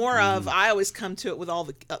 It's more of, I always come to it with all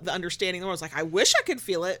the understanding. I was like, I wish I could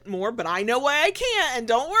feel it more, but I know why I can't. And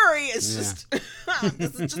don't worry. It's just,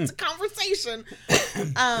 this is just a conversation.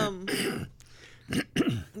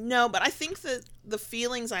 No, but I think that the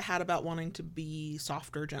feelings I had about wanting to be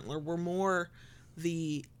softer, gentler were more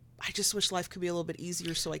I just wish life could be a little bit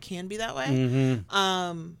easier so I can be that way.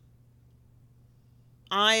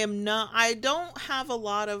 I don't have a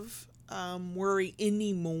lot of worry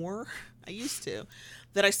anymore. I used to,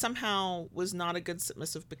 that I somehow was not a good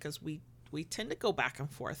submissive because we tend to go back and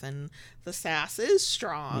forth and the sass is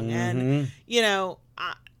strong. And,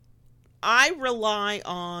 I rely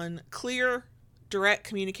on clear, direct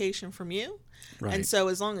communication from you. Right. And so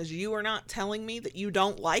as long as you are not telling me that you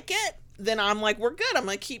don't like it, then I'm like, we're good. I'm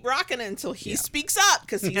going to keep rocking it until he speaks up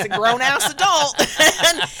because he's a grown ass adult.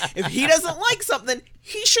 And if he doesn't like something,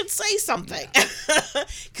 he should say something.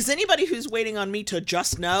 Because anybody who's waiting on me to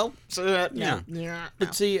just know. No.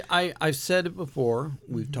 But see, I've said it before.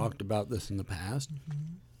 We've talked about this in the past.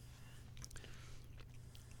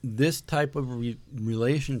 This type of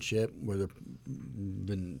relationship, whether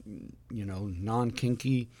been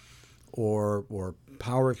non-kinky or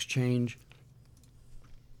power exchange,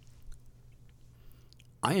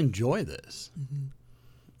 I enjoy this.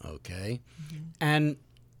 Okay, and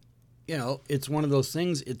it's one of those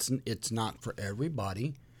things. It's not for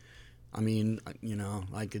everybody. I mean,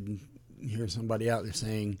 I could hear somebody out there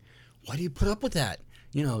saying, "Why do you put up with that?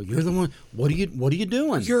 You're the one. What are you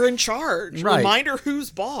doing? You're in charge. Right. Reminder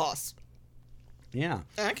who's boss." Yeah.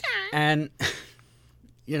 Okay. And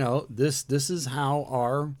this is how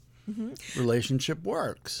our relationship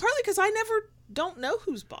works. Partly because I don't know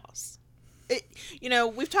who's boss.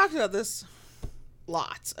 We've talked about this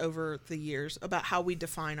lots over the years about how we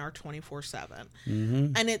define our 24/7.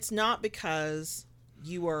 And it's not because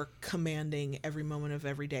you are commanding every moment of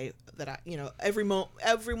every day that every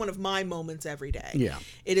one of my moments every day. Yeah.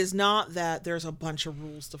 It is not that there's a bunch of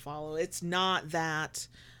rules to follow. It's not that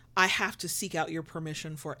I have to seek out your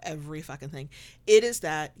permission for every fucking thing. It is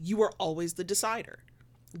that you are always the decider.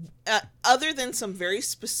 Other than some very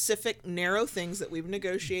specific, narrow things that we've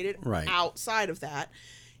negotiated outside of that,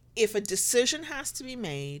 if a decision has to be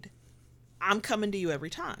made, I'm coming to you every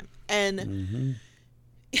time. And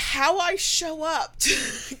how I show up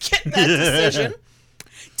to get that decision,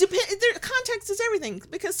 context is everything.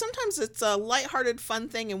 Because sometimes it's a lighthearted, fun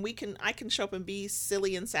thing, and I can show up and be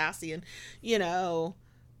silly and sassy, and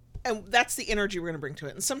and that's the energy we're going to bring to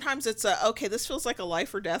it. And sometimes it's okay, this feels like a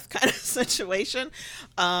life or death kind of situation.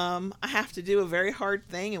 I have to do a very hard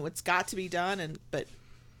thing, and it's got to be done. But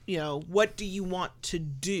what do you want to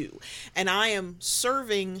do? And I am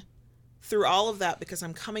serving through all of that because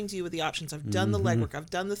I'm coming to you with the options. I've done the legwork.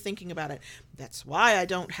 I've done the thinking about it. That's why I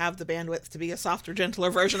don't have the bandwidth to be a softer,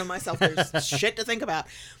 gentler version of myself. There's shit to think about.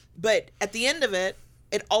 But at the end of it,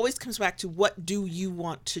 it always comes back to, what do you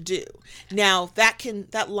want to do? Now,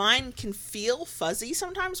 that line can feel fuzzy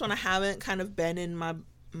sometimes when I haven't kind of been in my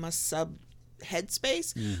sub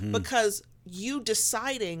headspace, because you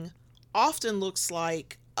deciding often looks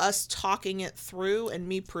like us talking it through and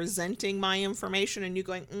me presenting my information and you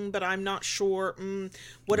going, but I'm not sure.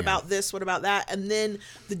 What about this? What about that? And then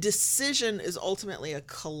the decision is ultimately a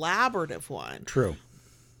collaborative one. True.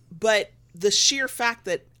 But the sheer fact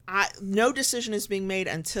that no decision is being made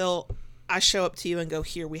until I show up to you and go,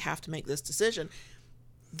 here, we have to make this decision.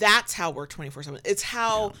 That's how we're 24/7. It's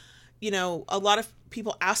how, a lot of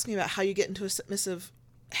people ask me about how you get into a submissive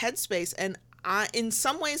headspace. And in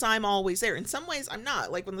some ways I'm always there. In some ways I'm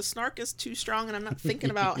not. Like when the snark is too strong and I'm not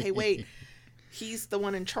thinking about, hey, wait, he's the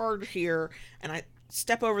one in charge here. And I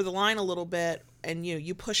step over the line a little bit and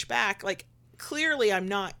you push back. Like clearly I'm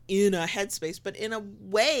not in a headspace, but in a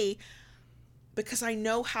way, because I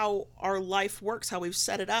know how our life works, how we've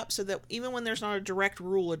set it up, so that even when there's not a direct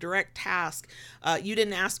rule, a direct task, you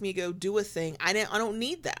didn't ask me to go do a thing. I don't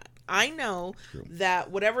need that. I know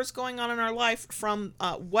that whatever's going on in our life, from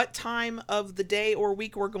what time of the day or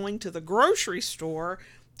week we're going to the grocery store,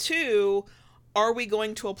 to are we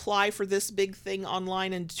going to apply for this big thing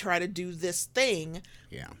online and try to do this thing?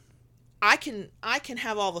 Yeah. I can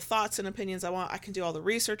have all the thoughts and opinions I want. I can do all the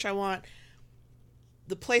research I want.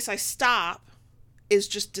 The place I stop is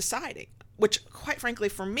just deciding, which quite frankly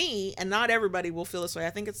for me, and not everybody will feel this way, I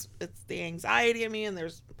think it's the anxiety in me, and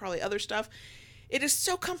there's probably other stuff. It is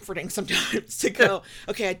so comforting sometimes to go,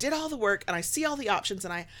 okay, I did all the work and I see all the options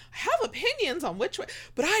and I have opinions on which way,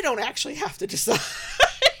 but I don't actually have to decide.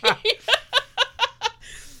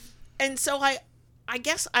 And so I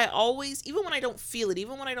guess I always, even when I don't feel it,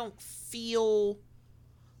 even when I don't feel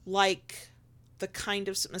like the kind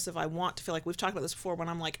of submissive I want to feel, like we've talked about this before, when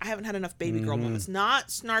I'm like, I haven't had enough baby girl moments, not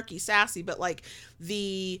snarky, sassy, but like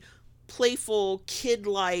the playful,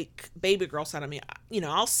 kid-like baby girl side of me.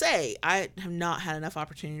 I'll say I have not had enough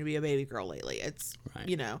opportunity to be a baby girl lately. It's,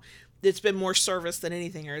 it's been more service than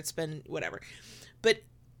anything, or it's been whatever. But,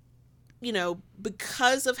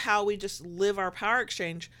 because of how we just live our power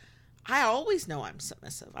exchange, I always know I'm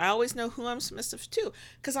submissive. I always know who I'm submissive to,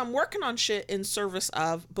 because I'm working on shit in service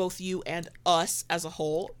of both you and us as a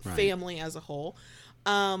whole, family as a whole.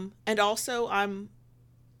 And also I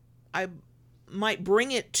might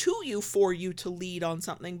bring it to you for you to lead on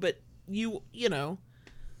something, but the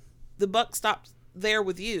buck stops there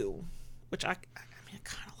with you, which I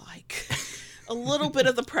kind of like. A little bit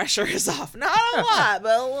of the pressure is off. Not a lot,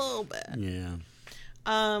 but a little bit. Yeah.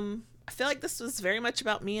 I feel like this was very much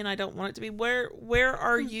about me, and I don't want it to be. Where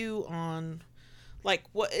are you on, like,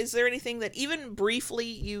 what is there anything that even briefly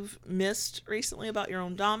you've missed recently about your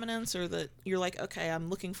own dominance, or that you're like, okay, I'm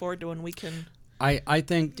looking forward to when we can I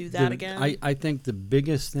think do that again? I think the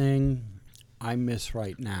biggest thing I miss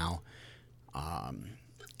right now,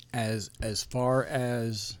 as far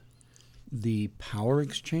as the power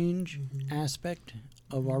exchange aspect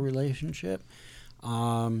of our relationship,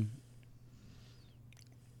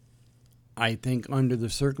 I think under the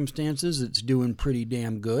circumstances, it's doing pretty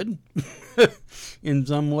damn good in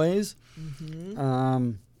some ways.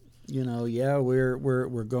 We're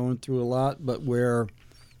going through a lot, but we're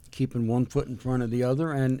keeping one foot in front of the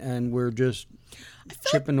other, and we're just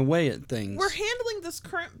chipping away at things. We're handling this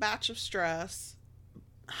current batch of stress.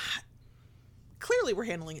 Clearly, we're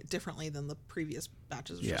handling it differently than the previous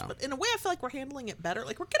batches of stress, but in a way, I feel like we're handling it better.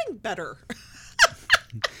 Like, we're getting better.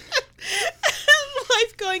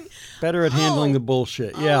 Life going better at handling the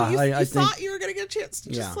bullshit. I thought you were gonna get a chance to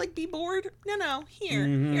just like be bored. No, here,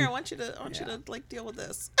 I want you to like deal with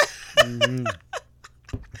this.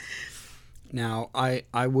 Now,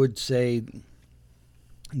 I would say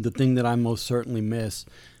the thing that I most certainly miss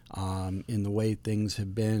in the way things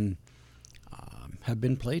have been have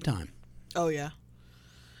been playtime. Oh, yeah.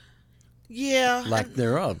 Yeah. Lack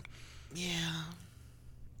thereof. Yeah.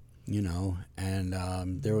 You know, and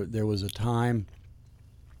there was a time,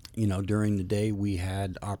 you know, during the day we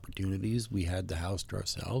had opportunities. We had the house to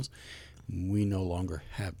ourselves. We no longer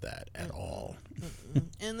have that at all.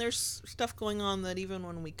 And there's stuff going on that even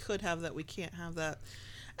when we could have that, we can't have that.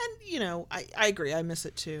 And, you know, I agree. I miss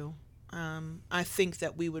it too. I think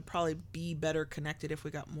that we would probably be better connected if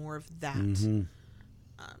we got more of that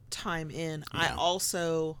time in. Yeah. I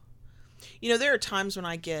also, you know, there are times when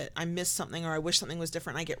I miss something or I wish something was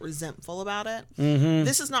different and I get resentful about it. Mm-hmm.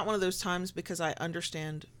 This is not one of those times because I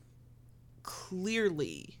understand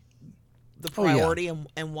clearly the priority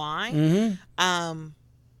and why. Mm-hmm.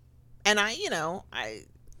 And I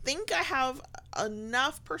think I have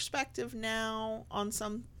enough perspective now on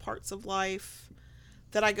some parts of life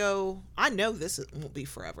that I go, I know this won't be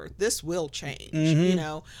forever. This will change. Mm-hmm. You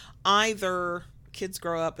know, either kids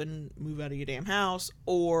grow up and move out of your damn house,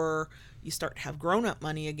 or you start to have grown-up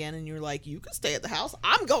money again and you're like, you can stay at the house,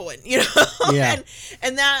 I'm going, you know. Yeah.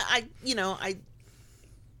 and that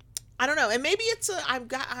I don't know, and maybe it's I'm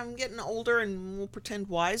getting older and we'll pretend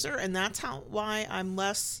wiser, and that's why I'm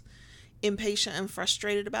less impatient and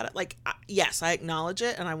frustrated about it. Like, yes, I acknowledge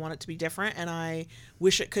it and I want it to be different and I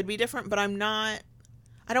wish it could be different, but I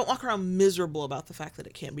don't walk around miserable about the fact that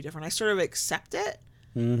it can't be different. I sort of accept it.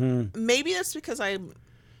 Mm-hmm. Maybe that's because I'm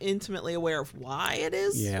intimately aware of why it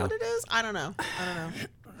is what it is. I don't know.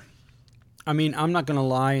 I mean, I'm not going to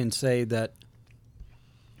lie and say that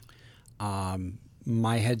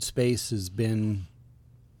my headspace has been,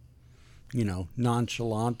 you know,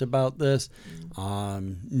 nonchalant about this.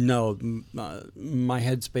 No, my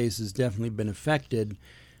headspace has definitely been affected,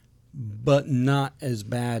 but not as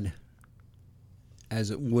bad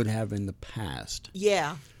as it would have in the past.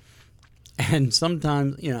 Yeah. And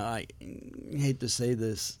sometimes, you know, I hate to say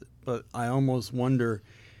this, but I almost wonder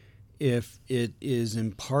if it is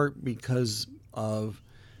in part because of,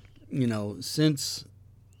 you know, since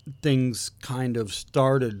things kind of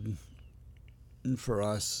started for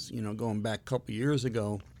us, you know, going back a couple years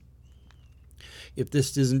ago, if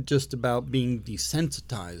this isn't just about being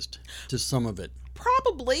desensitized to some of it.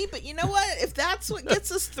 Probably, but you know what? If that's what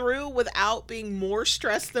gets us through without being more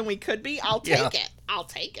stressed than we could be, I'll take it. I'll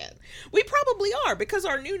take it. We probably are, because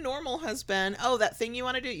our new normal has been, oh, that thing you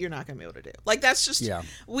want to do, you're not going to be able to do. Like, that's just,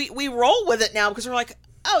 we roll with it now because we're like,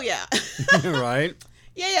 oh, yeah. Right?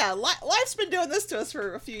 Yeah. Life's been doing this to us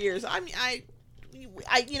for a few years. I mean, I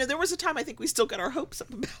you know, there was a time I think we still got our hopes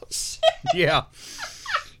up about shit. Yeah.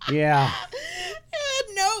 Yeah.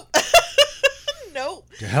 Nope. Nope.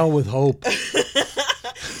 To hell with hope.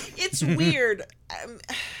 It's weird.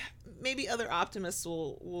 Maybe other optimists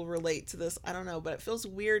will relate to this. I don't know, but it feels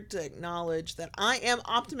weird to acknowledge that I am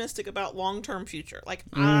optimistic about long-term future. Like,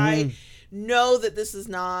 I know that this is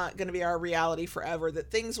not going to be our reality forever,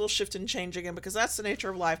 that things will shift and change again because that's the nature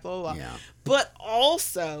of life, blah, blah, blah. Yeah. But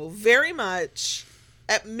also very much,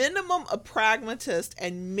 at minimum, a pragmatist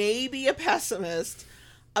and maybe a pessimist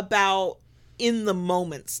about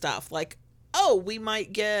in-the-moment stuff. Like, oh, we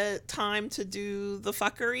might get time to do the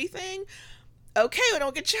fuckery thing. Okay, we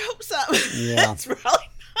don't get your hopes up. Yeah. That's probably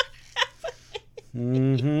not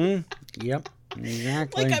happening. Mm-hmm. Yep,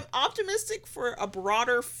 exactly. Like, I'm optimistic for a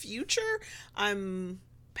broader future. I don't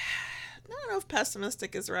know if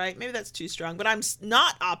pessimistic is right. Maybe that's too strong. But I'm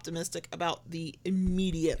not optimistic about the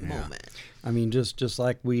immediate moment. I mean, just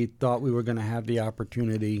like we thought we were going to have the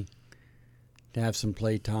opportunity to have some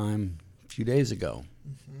playtime a few days ago.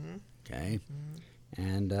 Mm-hmm. Okay. Mm-hmm.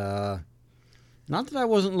 And not that I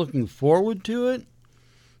wasn't looking forward to it,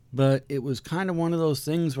 but it was kind of one of those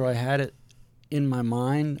things where I had it in my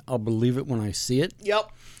mind. I'll believe it when I see it.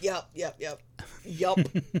 Yep.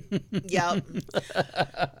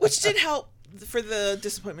 Which did help for the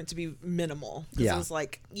disappointment to be minimal. Yeah. I was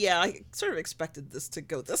like, I sort of expected this to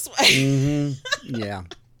go this way. Mm-hmm. Yeah.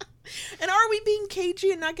 And are we being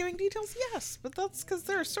cagey and not giving details? Yes, but that's because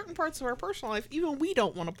there are certain parts of our personal life even we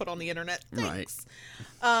don't want to put on the internet. Thanks.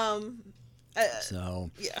 Right.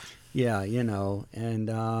 Yeah, you know, and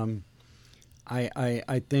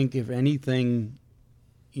I think if anything,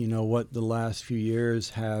 you know, what the last few years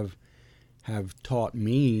have taught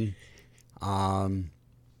me, you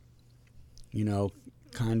know,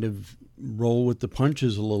 kind of roll with the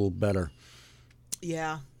punches a little better.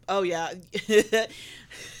 Yeah. Oh yeah.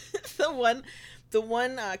 The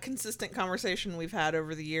one consistent conversation we've had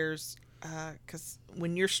over the years, because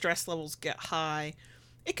when your stress levels get high,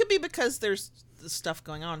 it could be because there's stuff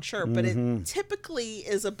going on, sure, but it typically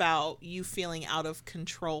is about you feeling out of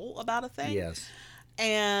control about a thing. Yes.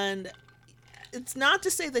 And it's not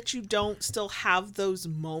to say that you don't still have those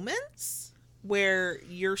moments where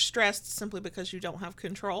you're stressed simply because you don't have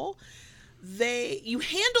control. You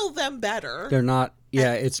handle them better. They're not.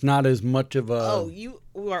 Yeah, it's not as much of a. Oh, you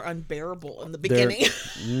are unbearable in the beginning.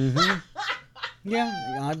 Mm-hmm.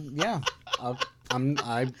 Yeah,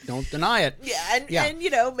 I don't deny it. Yeah, and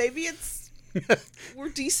maybe it's we're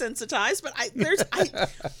desensitized, but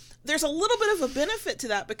there's a little bit of a benefit to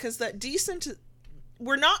that, because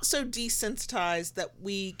we're not so desensitized that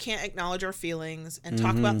we can't acknowledge our feelings and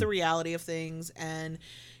talk about the reality of things. And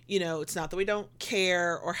it's not that we don't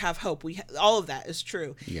care or have hope. All of that is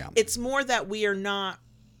true. Yeah. It's more that we are not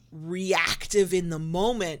reactive in the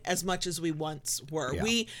moment as much as we once were. Yeah.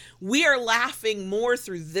 We are laughing more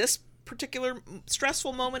through this particular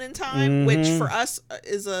stressful moment in time, which for us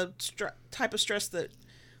is a type of stress that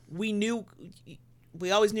we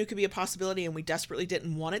always knew could be a possibility, and we desperately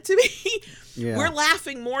didn't want it to be. Yeah. We're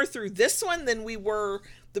laughing more through this one than we were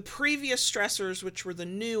the previous stressors, which were the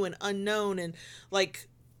new and unknown, and like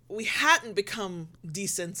we hadn't become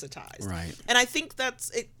desensitized. Right. And I think that's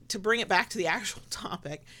it. To bring it back to the actual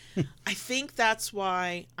topic, I think that's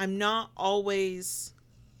why I don't always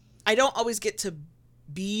get to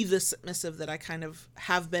be the submissive that I kind of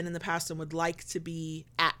have been in the past and would like to be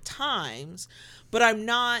at times, but I'm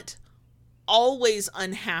not always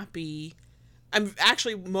unhappy. I'm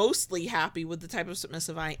actually mostly happy with the type of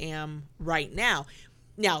submissive I am right now.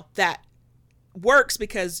 Now, that works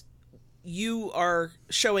because you are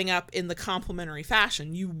showing up in the complimentary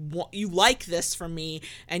fashion. You like this from me,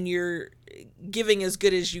 and you're giving as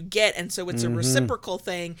good as you get, and so it's a reciprocal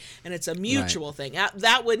thing, and it's a mutual thing.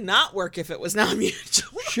 That would not work if it was not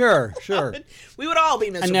mutual. Sure. We would all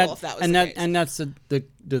be miserable if that was the case. And that's the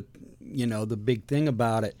big thing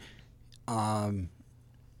about it. The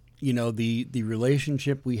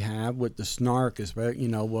relationship we have with the snark is,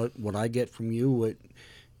 what I get from you,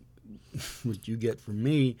 what you get from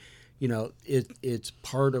me. It's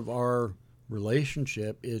part of our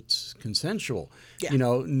relationship. It's consensual. Yeah.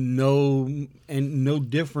 No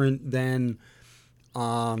different than,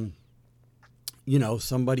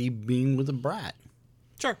 somebody being with a brat.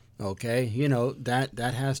 Sure. Okay.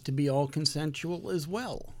 That has to be all consensual as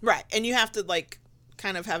well. Right. And you have to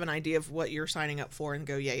kind of have an idea of what you're signing up for and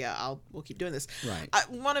go, we'll keep doing this. Right. I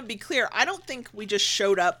want to be clear. I don't think we just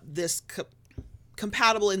showed up this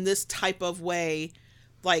compatible in this type of way.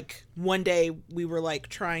 Like one day we were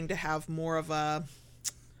trying to have more of a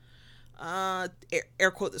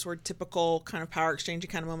air quote this word, typical kind of power exchange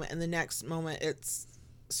kind of moment, and the next moment it's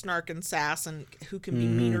snark and sass and who can be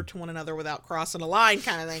meaner to one another without crossing a line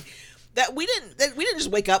kind of thing. That we didn't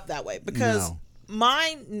just wake up that way, because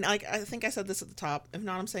mine, I think I said this at the top, if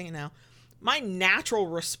not I'm saying it now, my natural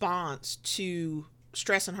response to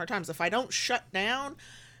stress and hard times, if I don't shut down,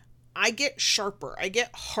 I get sharper, I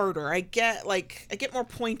get harder, I get more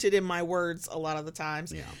pointed in my words a lot of the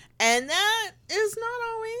times. Yeah. And that is not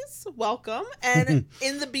always welcome. And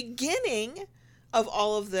in the beginning of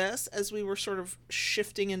all of this, as we were sort of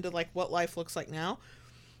shifting into what life looks like now,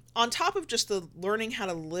 on top of just the learning how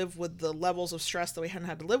to live with the levels of stress that we hadn't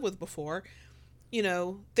had to live with before,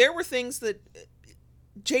 there were things that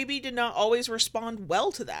JB did not always respond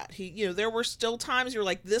well to that. There were still times you're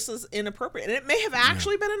like, this is inappropriate. And it may have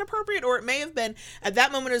actually been inappropriate, or it may have been at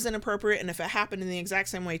that moment it was inappropriate. And if it happened in the exact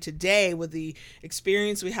same way today with the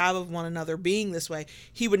experience we have of one another being this way,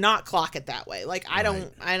 he would not clock it that way.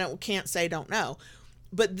 Can't say don't know.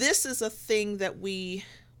 But this is a thing that we're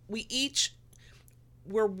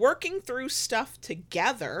working through stuff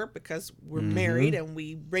together, because we're married and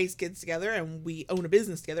we raise kids together and we own a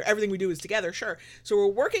business together. Everything we do is together, sure. So we're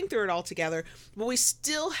working through it all together, but we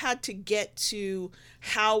still had to get to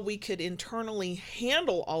how we could internally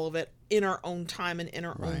handle all of it in our own time and in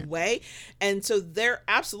our own way. And so there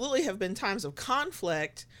absolutely have been times of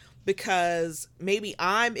conflict, because maybe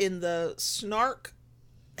I'm in the snark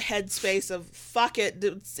headspace of fuck it,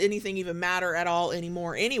 does anything even matter at all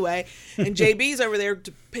anymore anyway, and JB's over there,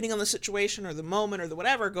 depending on the situation or the moment or the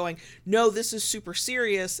whatever, going, no, this is super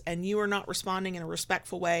serious and you are not responding in a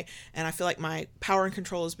respectful way, and I feel like my power and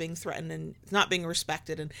control is being threatened and not being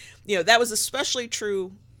respected. And that was especially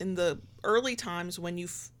true in the early times when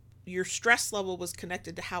your stress level was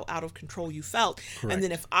connected to how out of control you felt. Correct. And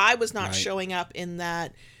then if I was not showing up in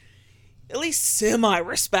that at least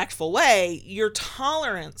semi-respectful way, your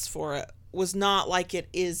tolerance for it was not like it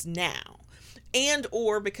is now. And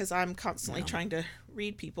or because I'm constantly trying to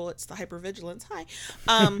read people, it's the hypervigilance. Hi.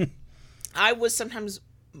 I was sometimes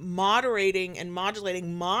moderating and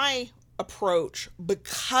modulating my approach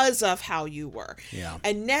because of how you were. Yeah.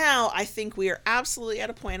 And now I think we are absolutely at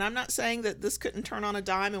a point. I'm not saying that this couldn't turn on a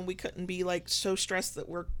dime and we couldn't be like so stressed that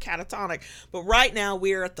we're catatonic, but right now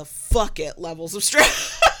we're at the fuck it levels of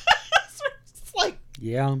stress. It's like,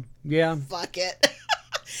 yeah, fuck it.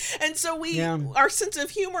 And so our sense of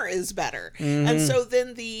humor is better. And so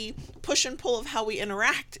then the push and pull of how we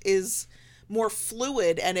interact is more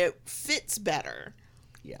fluid and it fits better.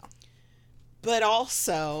 Yeah. But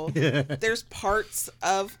also, there's parts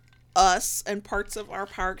of us and parts of our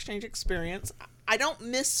power exchange experience. I don't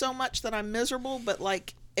miss so much that I'm miserable, but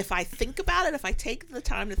like if I think about it, if I take the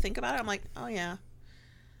time to think about it, I'm like, oh yeah,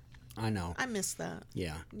 I know. I miss that.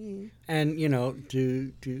 Yeah. And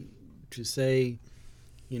to say,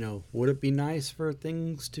 would it be nice for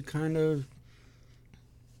things to kind of,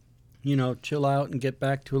 chill out and get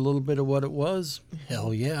back to a little bit of what it was?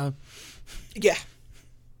 Hell yeah. Yeah.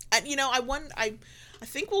 And, I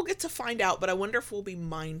think we'll get to find out, but I wonder if we'll be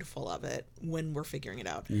mindful of it when we're figuring it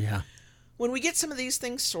out. Yeah. When we get some of these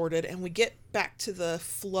things sorted and we get back to the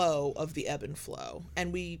flow of the ebb and flow,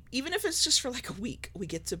 and even if it's just for like a week, we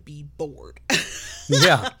get to be bored.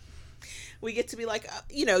 Yeah. We get to be like,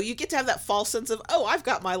 you get to have that false sense of, oh, I've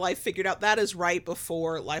got my life figured out. That is right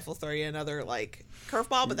before life will throw you another like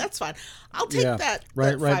curveball, but that's fine. I'll take that.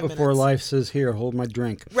 Right before minutes. life says, here, hold my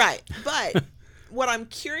drink. Right. But what I'm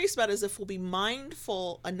curious about is if we'll be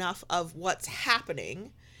mindful enough of what's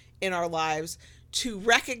happening in our lives to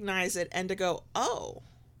recognize it and to go, oh,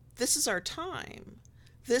 this is our time.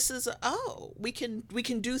 We can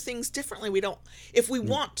do things differently. We don't, if we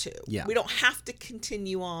want to, we don't have to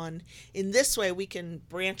continue on in this way. We can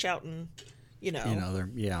branch out and,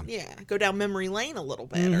 go down memory lane a little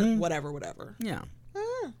bit or whatever. Yeah.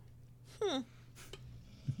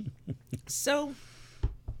 So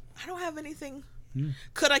I don't have anything.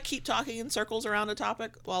 Could I keep talking in circles around a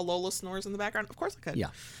topic while Lola snores in the background? Of course I could. Yeah.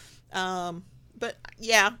 But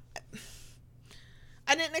yeah,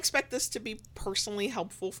 I didn't expect this to be personally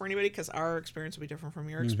helpful for anybody because our experience will be different from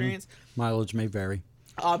your experience. Mileage may vary.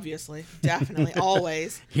 Obviously, definitely,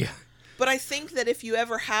 always. Yeah. But I think that if you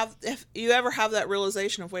ever have that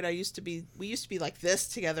realization of, wait, we used to be like this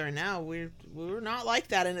together, and now we're not like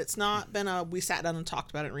that, and it's not been we sat down and talked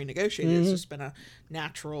about it and renegotiated. It's just been a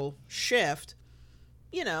natural shift.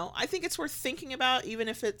 I think it's worth thinking about, even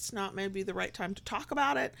if it's not maybe the right time to talk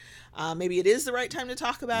about it. Maybe it is the right time to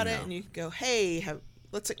talk about it, and you can go, hey,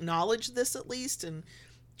 let's acknowledge this at least and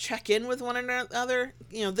check in with one another.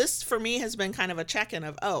 This for me has been kind of a check-in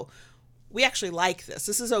of, oh, we actually like this.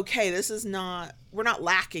 This is okay. We're not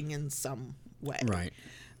lacking in some way. Right.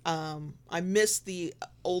 I miss the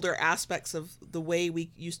older aspects of the way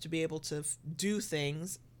we used to be able to do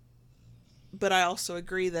things. But I also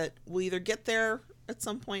agree that we'll either get there at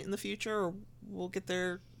some point in the future or we'll get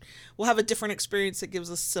there. We'll have a different experience that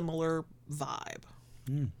gives us similar vibe.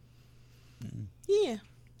 Yeah.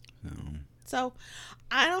 So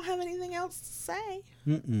I don't have anything else to say.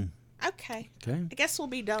 Okay. I guess we'll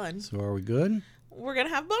be done. So are we good? We're going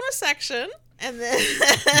to have bonus section, and then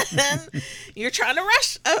you're trying to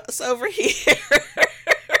rush us over here.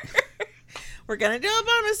 We're going to do a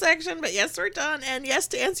bonus section, but yes, we're done. And yes,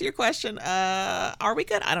 to answer your question, are we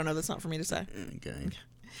good? I don't know. That's not for me to say. Okay.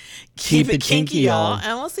 Keep it kinky, y'all.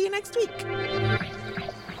 And we'll see you next week.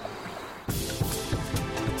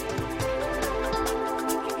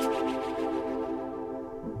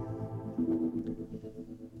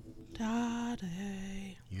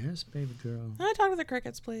 Daddy. Yes, baby girl. Can I talk to the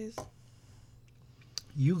crickets, please?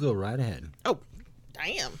 You go right ahead. Oh,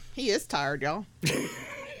 damn. He is tired, y'all.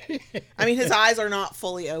 I mean, his eyes are not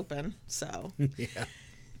fully open, so. Yeah.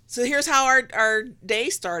 So here's how our day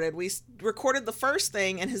started. We recorded the first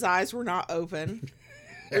thing, and his eyes were not open.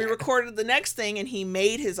 We recorded the next thing, and he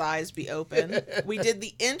made his eyes be open. We did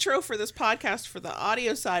the intro for this podcast for the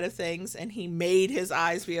audio side of things, and he made his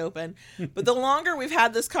eyes be open. But the longer we've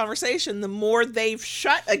had this conversation, the more they've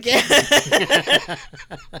shut again.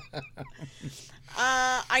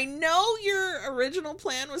 I know your original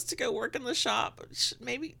plan was to go work in the shop.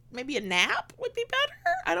 Maybe a nap would be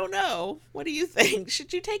better? I don't know. What do you think?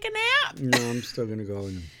 Should you take a nap? No, I'm still going to go.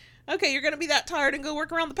 Okay, you're going to be that tired and go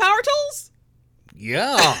work around the power tools?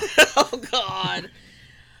 Yeah. Oh, God.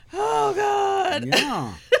 Oh, God.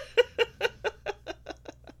 Yeah.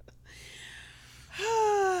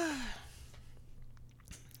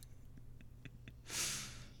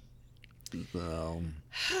 So.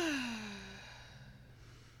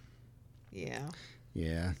 Yeah.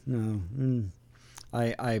 Yeah. No.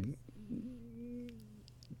 I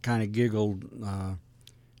kind of giggled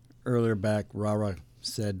earlier back. Rara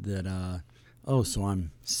said that, so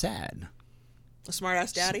I'm sad. A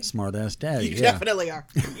smart-ass daddy? Smart-ass daddy, You yeah. definitely are.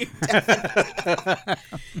 You definitely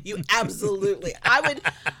You absolutely.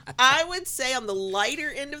 I would say on the lighter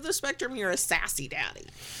end of the spectrum, you're a sassy daddy.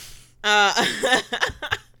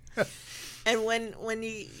 And when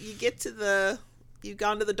you get to you've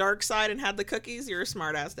gone to the dark side and had the cookies, you're a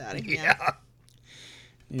smart-ass daddy. Yeah.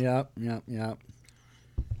 Yep.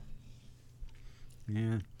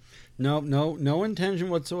 Yeah. No intention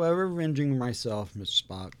whatsoever of injuring myself, Mr.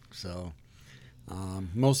 Spock. So,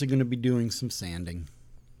 mostly going to be doing some sanding.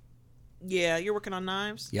 Yeah, you're working on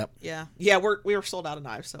knives? Yep. Yeah, we were sold out of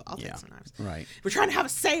knives, so I'll take some knives. Right. We're trying to have a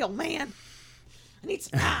sale, man. I need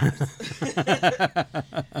some knives.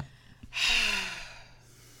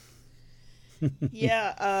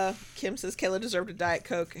 Yeah, Kim says Kayla deserved a Diet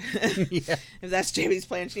Coke. Yeah. If that's Jamie's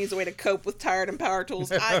plan, she needs a way to cope with tired and power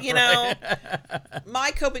tools.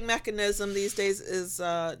 My coping mechanism these days is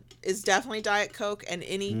definitely Diet Coke and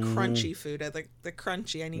any crunchy food. The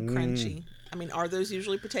crunchy, I need crunchy. I mean, are those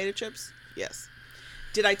usually potato chips? Yes.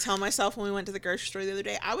 Did I tell myself when we went to the grocery store the other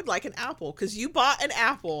day, I would like an apple? Because you bought an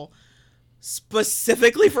apple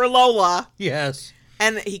specifically for Lola. Yes.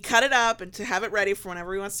 And he cut it up and to have it ready for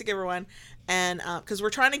whenever he wants to give her one. And because we're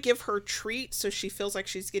trying to give her treats so she feels like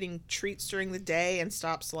she's getting treats during the day and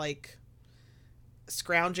stops like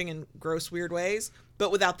scrounging in gross weird ways,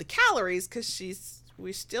 but without the calories because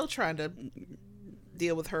we're still trying to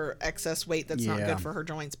deal with her excess weight that's not good for her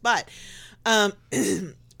joints. But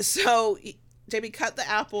so JB cut the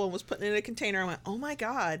apple and was putting it in a container. I went, oh my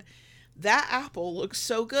God, that apple looks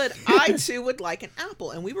so good. I too would like an apple.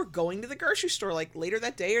 And we were going to the grocery store like later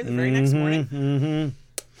that day or the very next morning. Mm-hmm.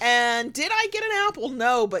 And did I get an apple?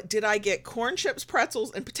 No, but did I get corn chips,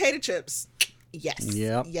 pretzels, and potato chips? Yes.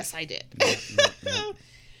 Yep. Yes, I did. Yep.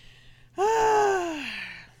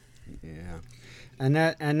 Yeah. And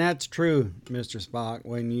that's true, Mr. Spock.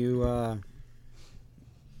 When you have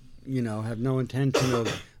no intention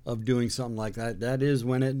of doing something like that, that is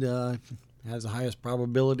when it has the highest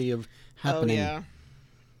probability of happening. Oh, yeah.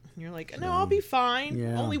 You're like, no, I'll be fine.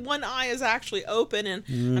 Yeah. Only one eye is actually open, and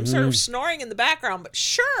I'm sort of snoring in the background. But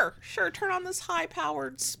sure, turn on this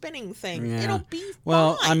high-powered spinning thing. Yeah. It'll be fine.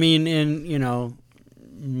 Well, I mean, in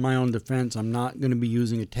my own defense, I'm not going to be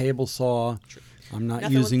using a table saw. True. I'm not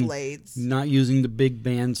Nothing using with blades. Not using the big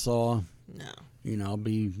band saw. No. I'll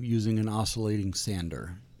be using an oscillating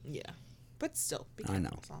sander. Yeah, but still, be I careful, know.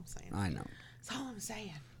 That's all I'm saying. I know. That's all I'm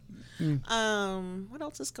saying. What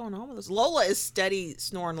else is going on with us? Lola is steady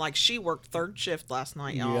snoring like she worked third shift last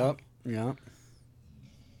night, y'all. Yep.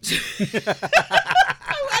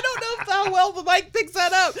 I don't know how well the mic picks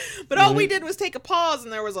that up, but all we did was take a pause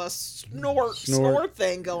and there was a snort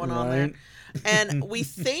thing going on there. And we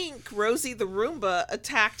think Rosie the Roomba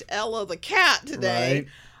attacked Ella the cat today. Right.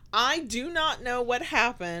 I do not know what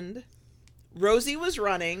happened. Rosie was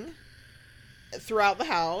running throughout the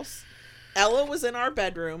house. Ella was in our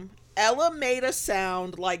bedroom. Ella made a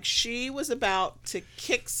sound like she was about to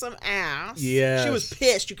kick some ass. Yes. She was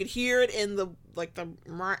pissed. You could hear it in the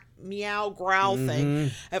meow growl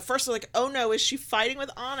thing. At first, I was like, oh no, is she fighting with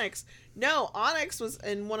Onyx? No, Onyx was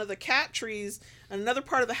in one of the cat trees in another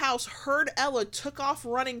part of the house, heard Ella, took off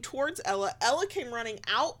running towards Ella. Ella came running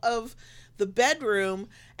out of the bedroom,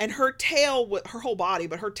 and her tail, her whole body,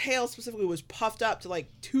 but her tail specifically was puffed up to like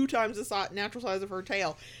 2 times the natural size of her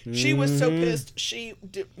tail. She was so pissed she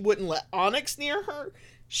wouldn't let Onyx near her.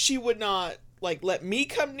 She would not let me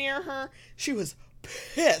come near her. She was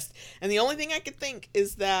pissed, and the only thing I could think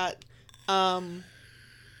is that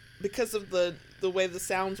because of the way the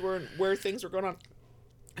sounds were and where things were going on,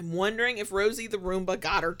 I'm wondering if Rosie the Roomba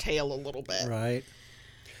got her tail a little bit. Right.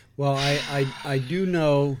 Well, I do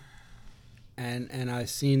know. And I've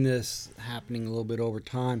seen this happening a little bit over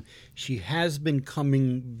time. She has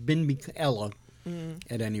Ella,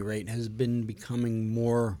 at any rate, has been becoming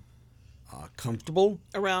more comfortable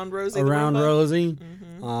around Rosie. Rosie.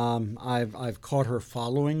 I've caught her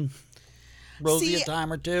following Rosie a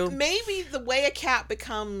time or two. Maybe the way a cat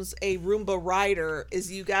becomes a Roomba rider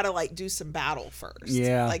is you got to do some battle first.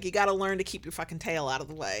 Yeah. You got to learn to keep your fucking tail out of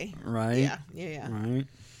the way. Right. Yeah. Right.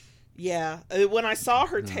 Yeah, when I saw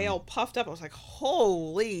her tail puffed up, I was like,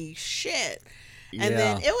 holy shit. And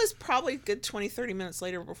then it was probably a good 20, 30 minutes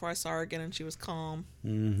later before I saw her again, and she was calm.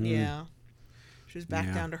 Mm-hmm. Yeah. She was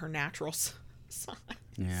back down to her natural side.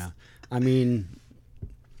 Yeah. I mean,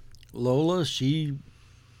 Lola, she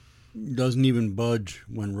doesn't even budge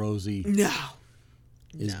when Rosie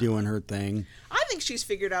is doing her thing. I think she's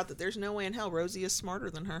figured out that there's no way in hell Rosie is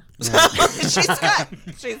smarter than her. She's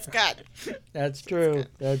good. That's true.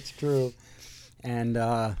 That's true. And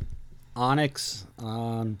Onyx,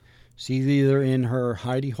 she's either in her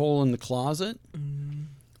hidey hole in the closet,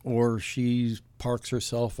 or she parks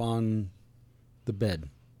herself on the bed.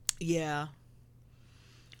 Yeah.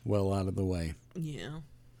 Well out of the way. Yeah.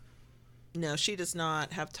 No, she does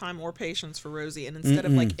not have time or patience for Rosie. And instead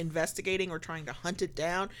of like investigating or trying to hunt it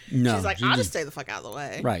down, No, she's like, I'll just stay the fuck out of the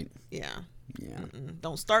way. Right. Yeah. Yeah.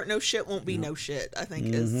 Don't start no shit, won't be no shit, I think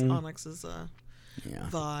is Onyx's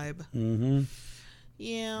vibe. Mm-hmm.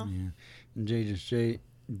 Yeah. And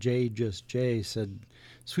J said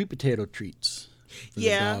sweet potato treats for the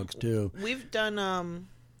dogs too. We've done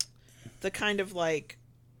the kind of like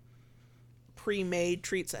pre-made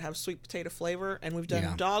treats that have sweet potato flavor, and we've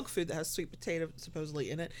done dog food that has sweet potato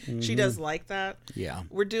supposedly in it. She does like that. Yeah.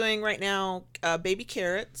 We're doing right now baby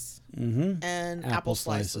carrots and apple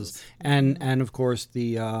slices. And of course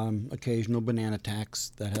the occasional banana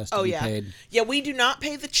tax that has to be paid. Yeah, we do not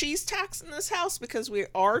pay the cheese tax in this house because we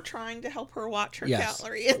are trying to help her watch her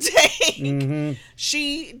calorie intake.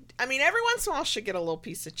 She, I mean, every once in a while she'll get a little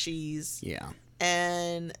piece of cheese. Yeah.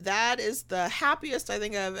 And that is the happiest I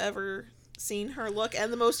think I've ever seen her look,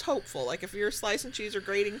 and the most hopeful. Like if you're slicing cheese or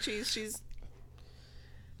grating cheese,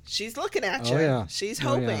 she's looking at you. Yeah. She's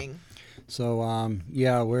hoping. So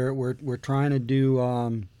we're trying to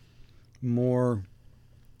do more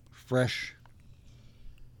fresh,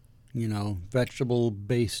 vegetable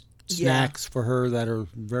based snacks for her that are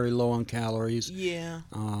very low on calories. Yeah.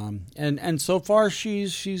 And so far she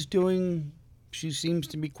seems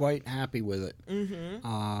to be quite happy with it.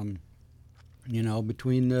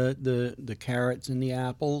 Between the carrots and the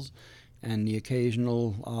apples and the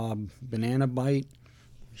occasional banana bite,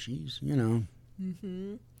 she's,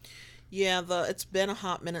 Yeah, it's been a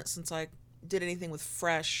hot minute since I did anything with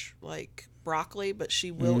fresh, like, broccoli, but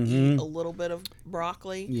she will eat a little bit of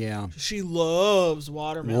broccoli. Yeah. She loves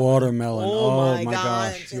watermelon. Oh my God.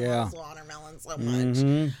 gosh, She loves watermelon so much.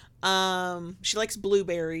 She likes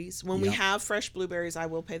blueberries. When we have fresh blueberries, I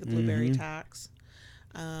will pay the blueberry tax.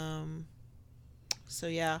 So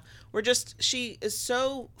yeah, she is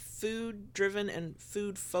so food driven and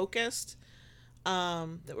food focused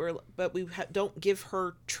that we don't give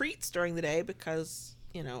her treats during the day because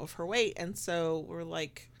of her weight, and so we're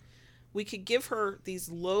like, we could give her these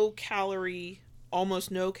low calorie, almost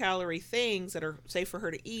no calorie things that are safe for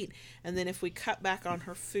her to eat, and then if we cut back on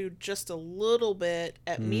her food just a little bit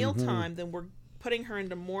at mealtime, then we're putting her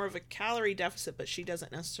into more of a calorie deficit, but she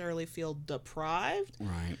doesn't necessarily feel deprived.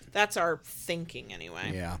 Right. That's our thinking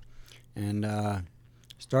anyway. Yeah. And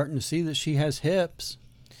starting to see that she has hips.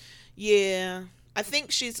 Yeah. I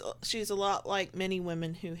think she's a lot like many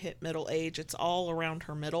women who hit middle age. It's all around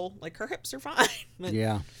her middle. Like her hips are fine.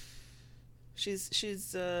 Yeah.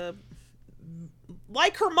 She's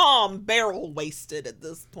like her mom, barrel waisted at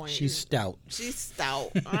this point. She's stout.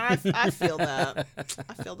 I feel that.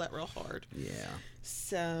 I feel that real hard. Yeah.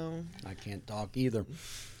 So I can't talk either.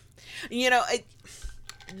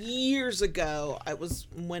 Years ago,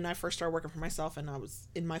 when I first started working for myself, and I was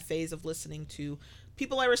in my phase of listening to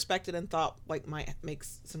people I respected and thought like might make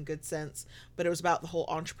some good sense, but it was about the whole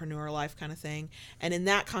entrepreneur life kind of thing. And in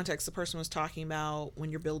that context, the person was talking about when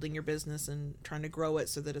you're building your business and trying to grow it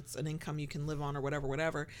so that it's an income you can live on or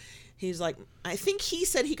whatever. He's like, I think he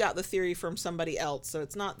said he got the theory from somebody else, so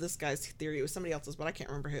it's not this guy's theory, it was somebody else's, but I can't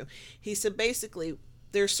remember who. He said basically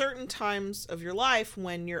there's certain times of your life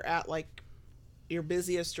when you're at like your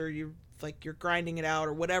busiest, or you're grinding it out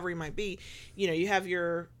or whatever you might be. You have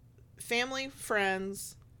your family,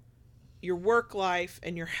 friends, your work life,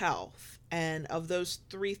 and your health. And of those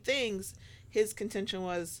three things, his contention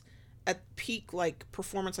was at peak like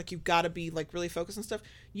performance, like you've got to be like really focused on stuff.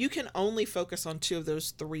 You can only focus on two of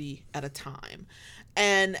those three at a time.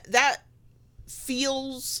 And that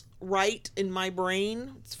feels right in my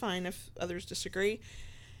brain. It's fine if others disagree.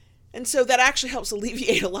 And so that actually helps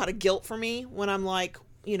alleviate a lot of guilt for me when I'm like,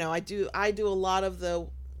 I do a lot of the,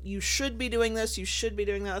 you should be doing this, you should be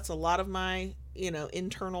doing that. That's a lot of my,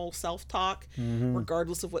 internal self-talk,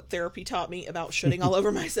 regardless of what therapy taught me about shitting all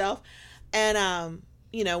over myself. And,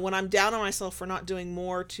 when I'm down on myself for not doing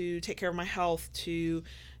more to take care of my health, to,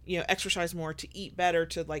 exercise more, to eat better,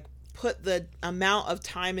 to like put the amount of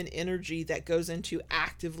time and energy that goes into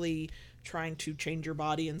actively trying to change your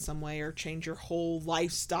body in some way or change your whole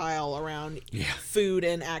lifestyle around food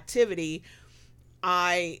and activity,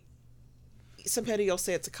 somebody will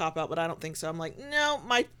say it's a cop-out, but I don't think so. I'm like, no,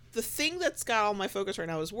 the thing that's got all my focus right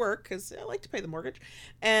now is work, because I like to pay the mortgage,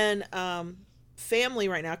 and family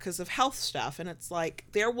right now because of health stuff. And it's like,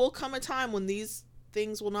 there will come a time when these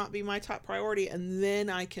things will not be my top priority, and then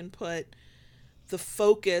I can put the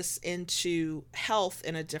focus into health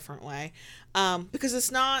in a different way. Because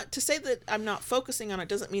it's not to say that I'm not focusing on it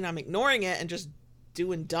doesn't mean I'm ignoring it and just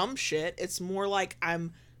doing dumb shit. It's more like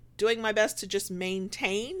I'm doing my best to just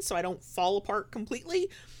maintain so I don't fall apart completely.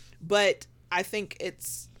 But I think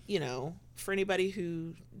it's, you know, for anybody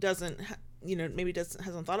who doesn't, you know, maybe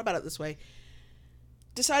hasn't thought about it this way,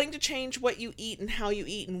 deciding to change what you eat and how you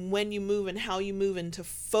eat and when you move and how you move and to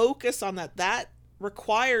focus on that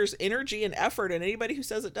requires energy and effort, and anybody who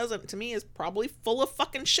says it doesn't, to me, is probably full of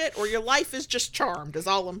fucking shit, or your life is just charmed, is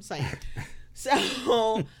all I'm saying.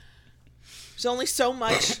 So there's only so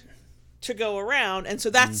much to go around, and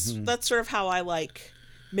so that's sort of how I like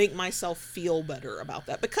make myself feel better about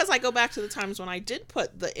that, because I go back to the times when I did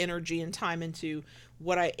put the energy and time into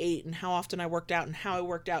what I ate and how often I worked out and how I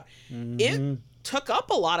worked out. It took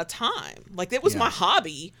up a lot of time. Like, it was my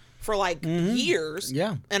hobby for like years.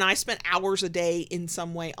 Yeah. And I spent hours a day in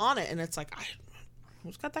some way on it. And it's like,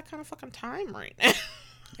 who's got that kind of fucking time right now?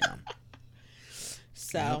 Yeah.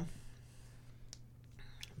 So,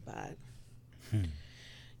 but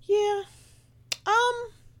yeah.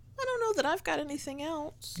 I don't know that I've got anything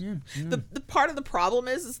else. Yeah, no. The part of the problem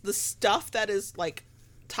is the stuff that is like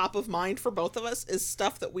top of mind for both of us is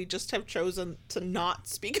stuff that we just have chosen to not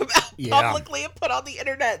speak about publicly and put on the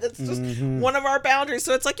internet. That's just one of our boundaries.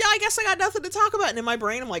 So it's like, yeah, I guess I got nothing to talk about. And in my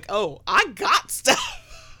brain, I'm like, oh, I got stuff.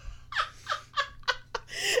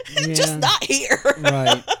 Just not here.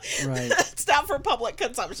 Right. It's not for public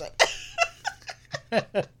consumption.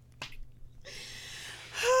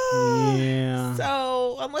 Yeah.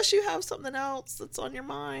 So unless you have something else that's on your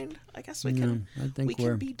mind, I guess we can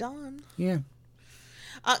be done. Yeah.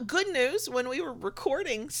 Good news, when we were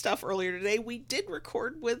recording stuff earlier today, we did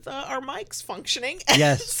record with our mics functioning.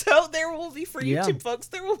 Yes. So there will be, for YouTube folks,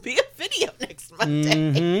 there will be a video next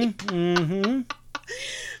Monday.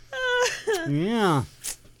 Yeah.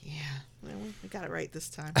 Well, we got it right this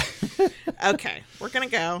time. Okay, we're going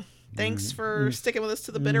to go. Thanks for sticking with us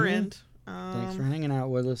to the bitter end. Thanks for hanging out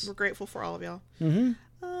with us. We're grateful for all of y'all. We'll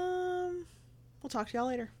talk to y'all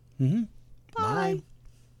later. Bye.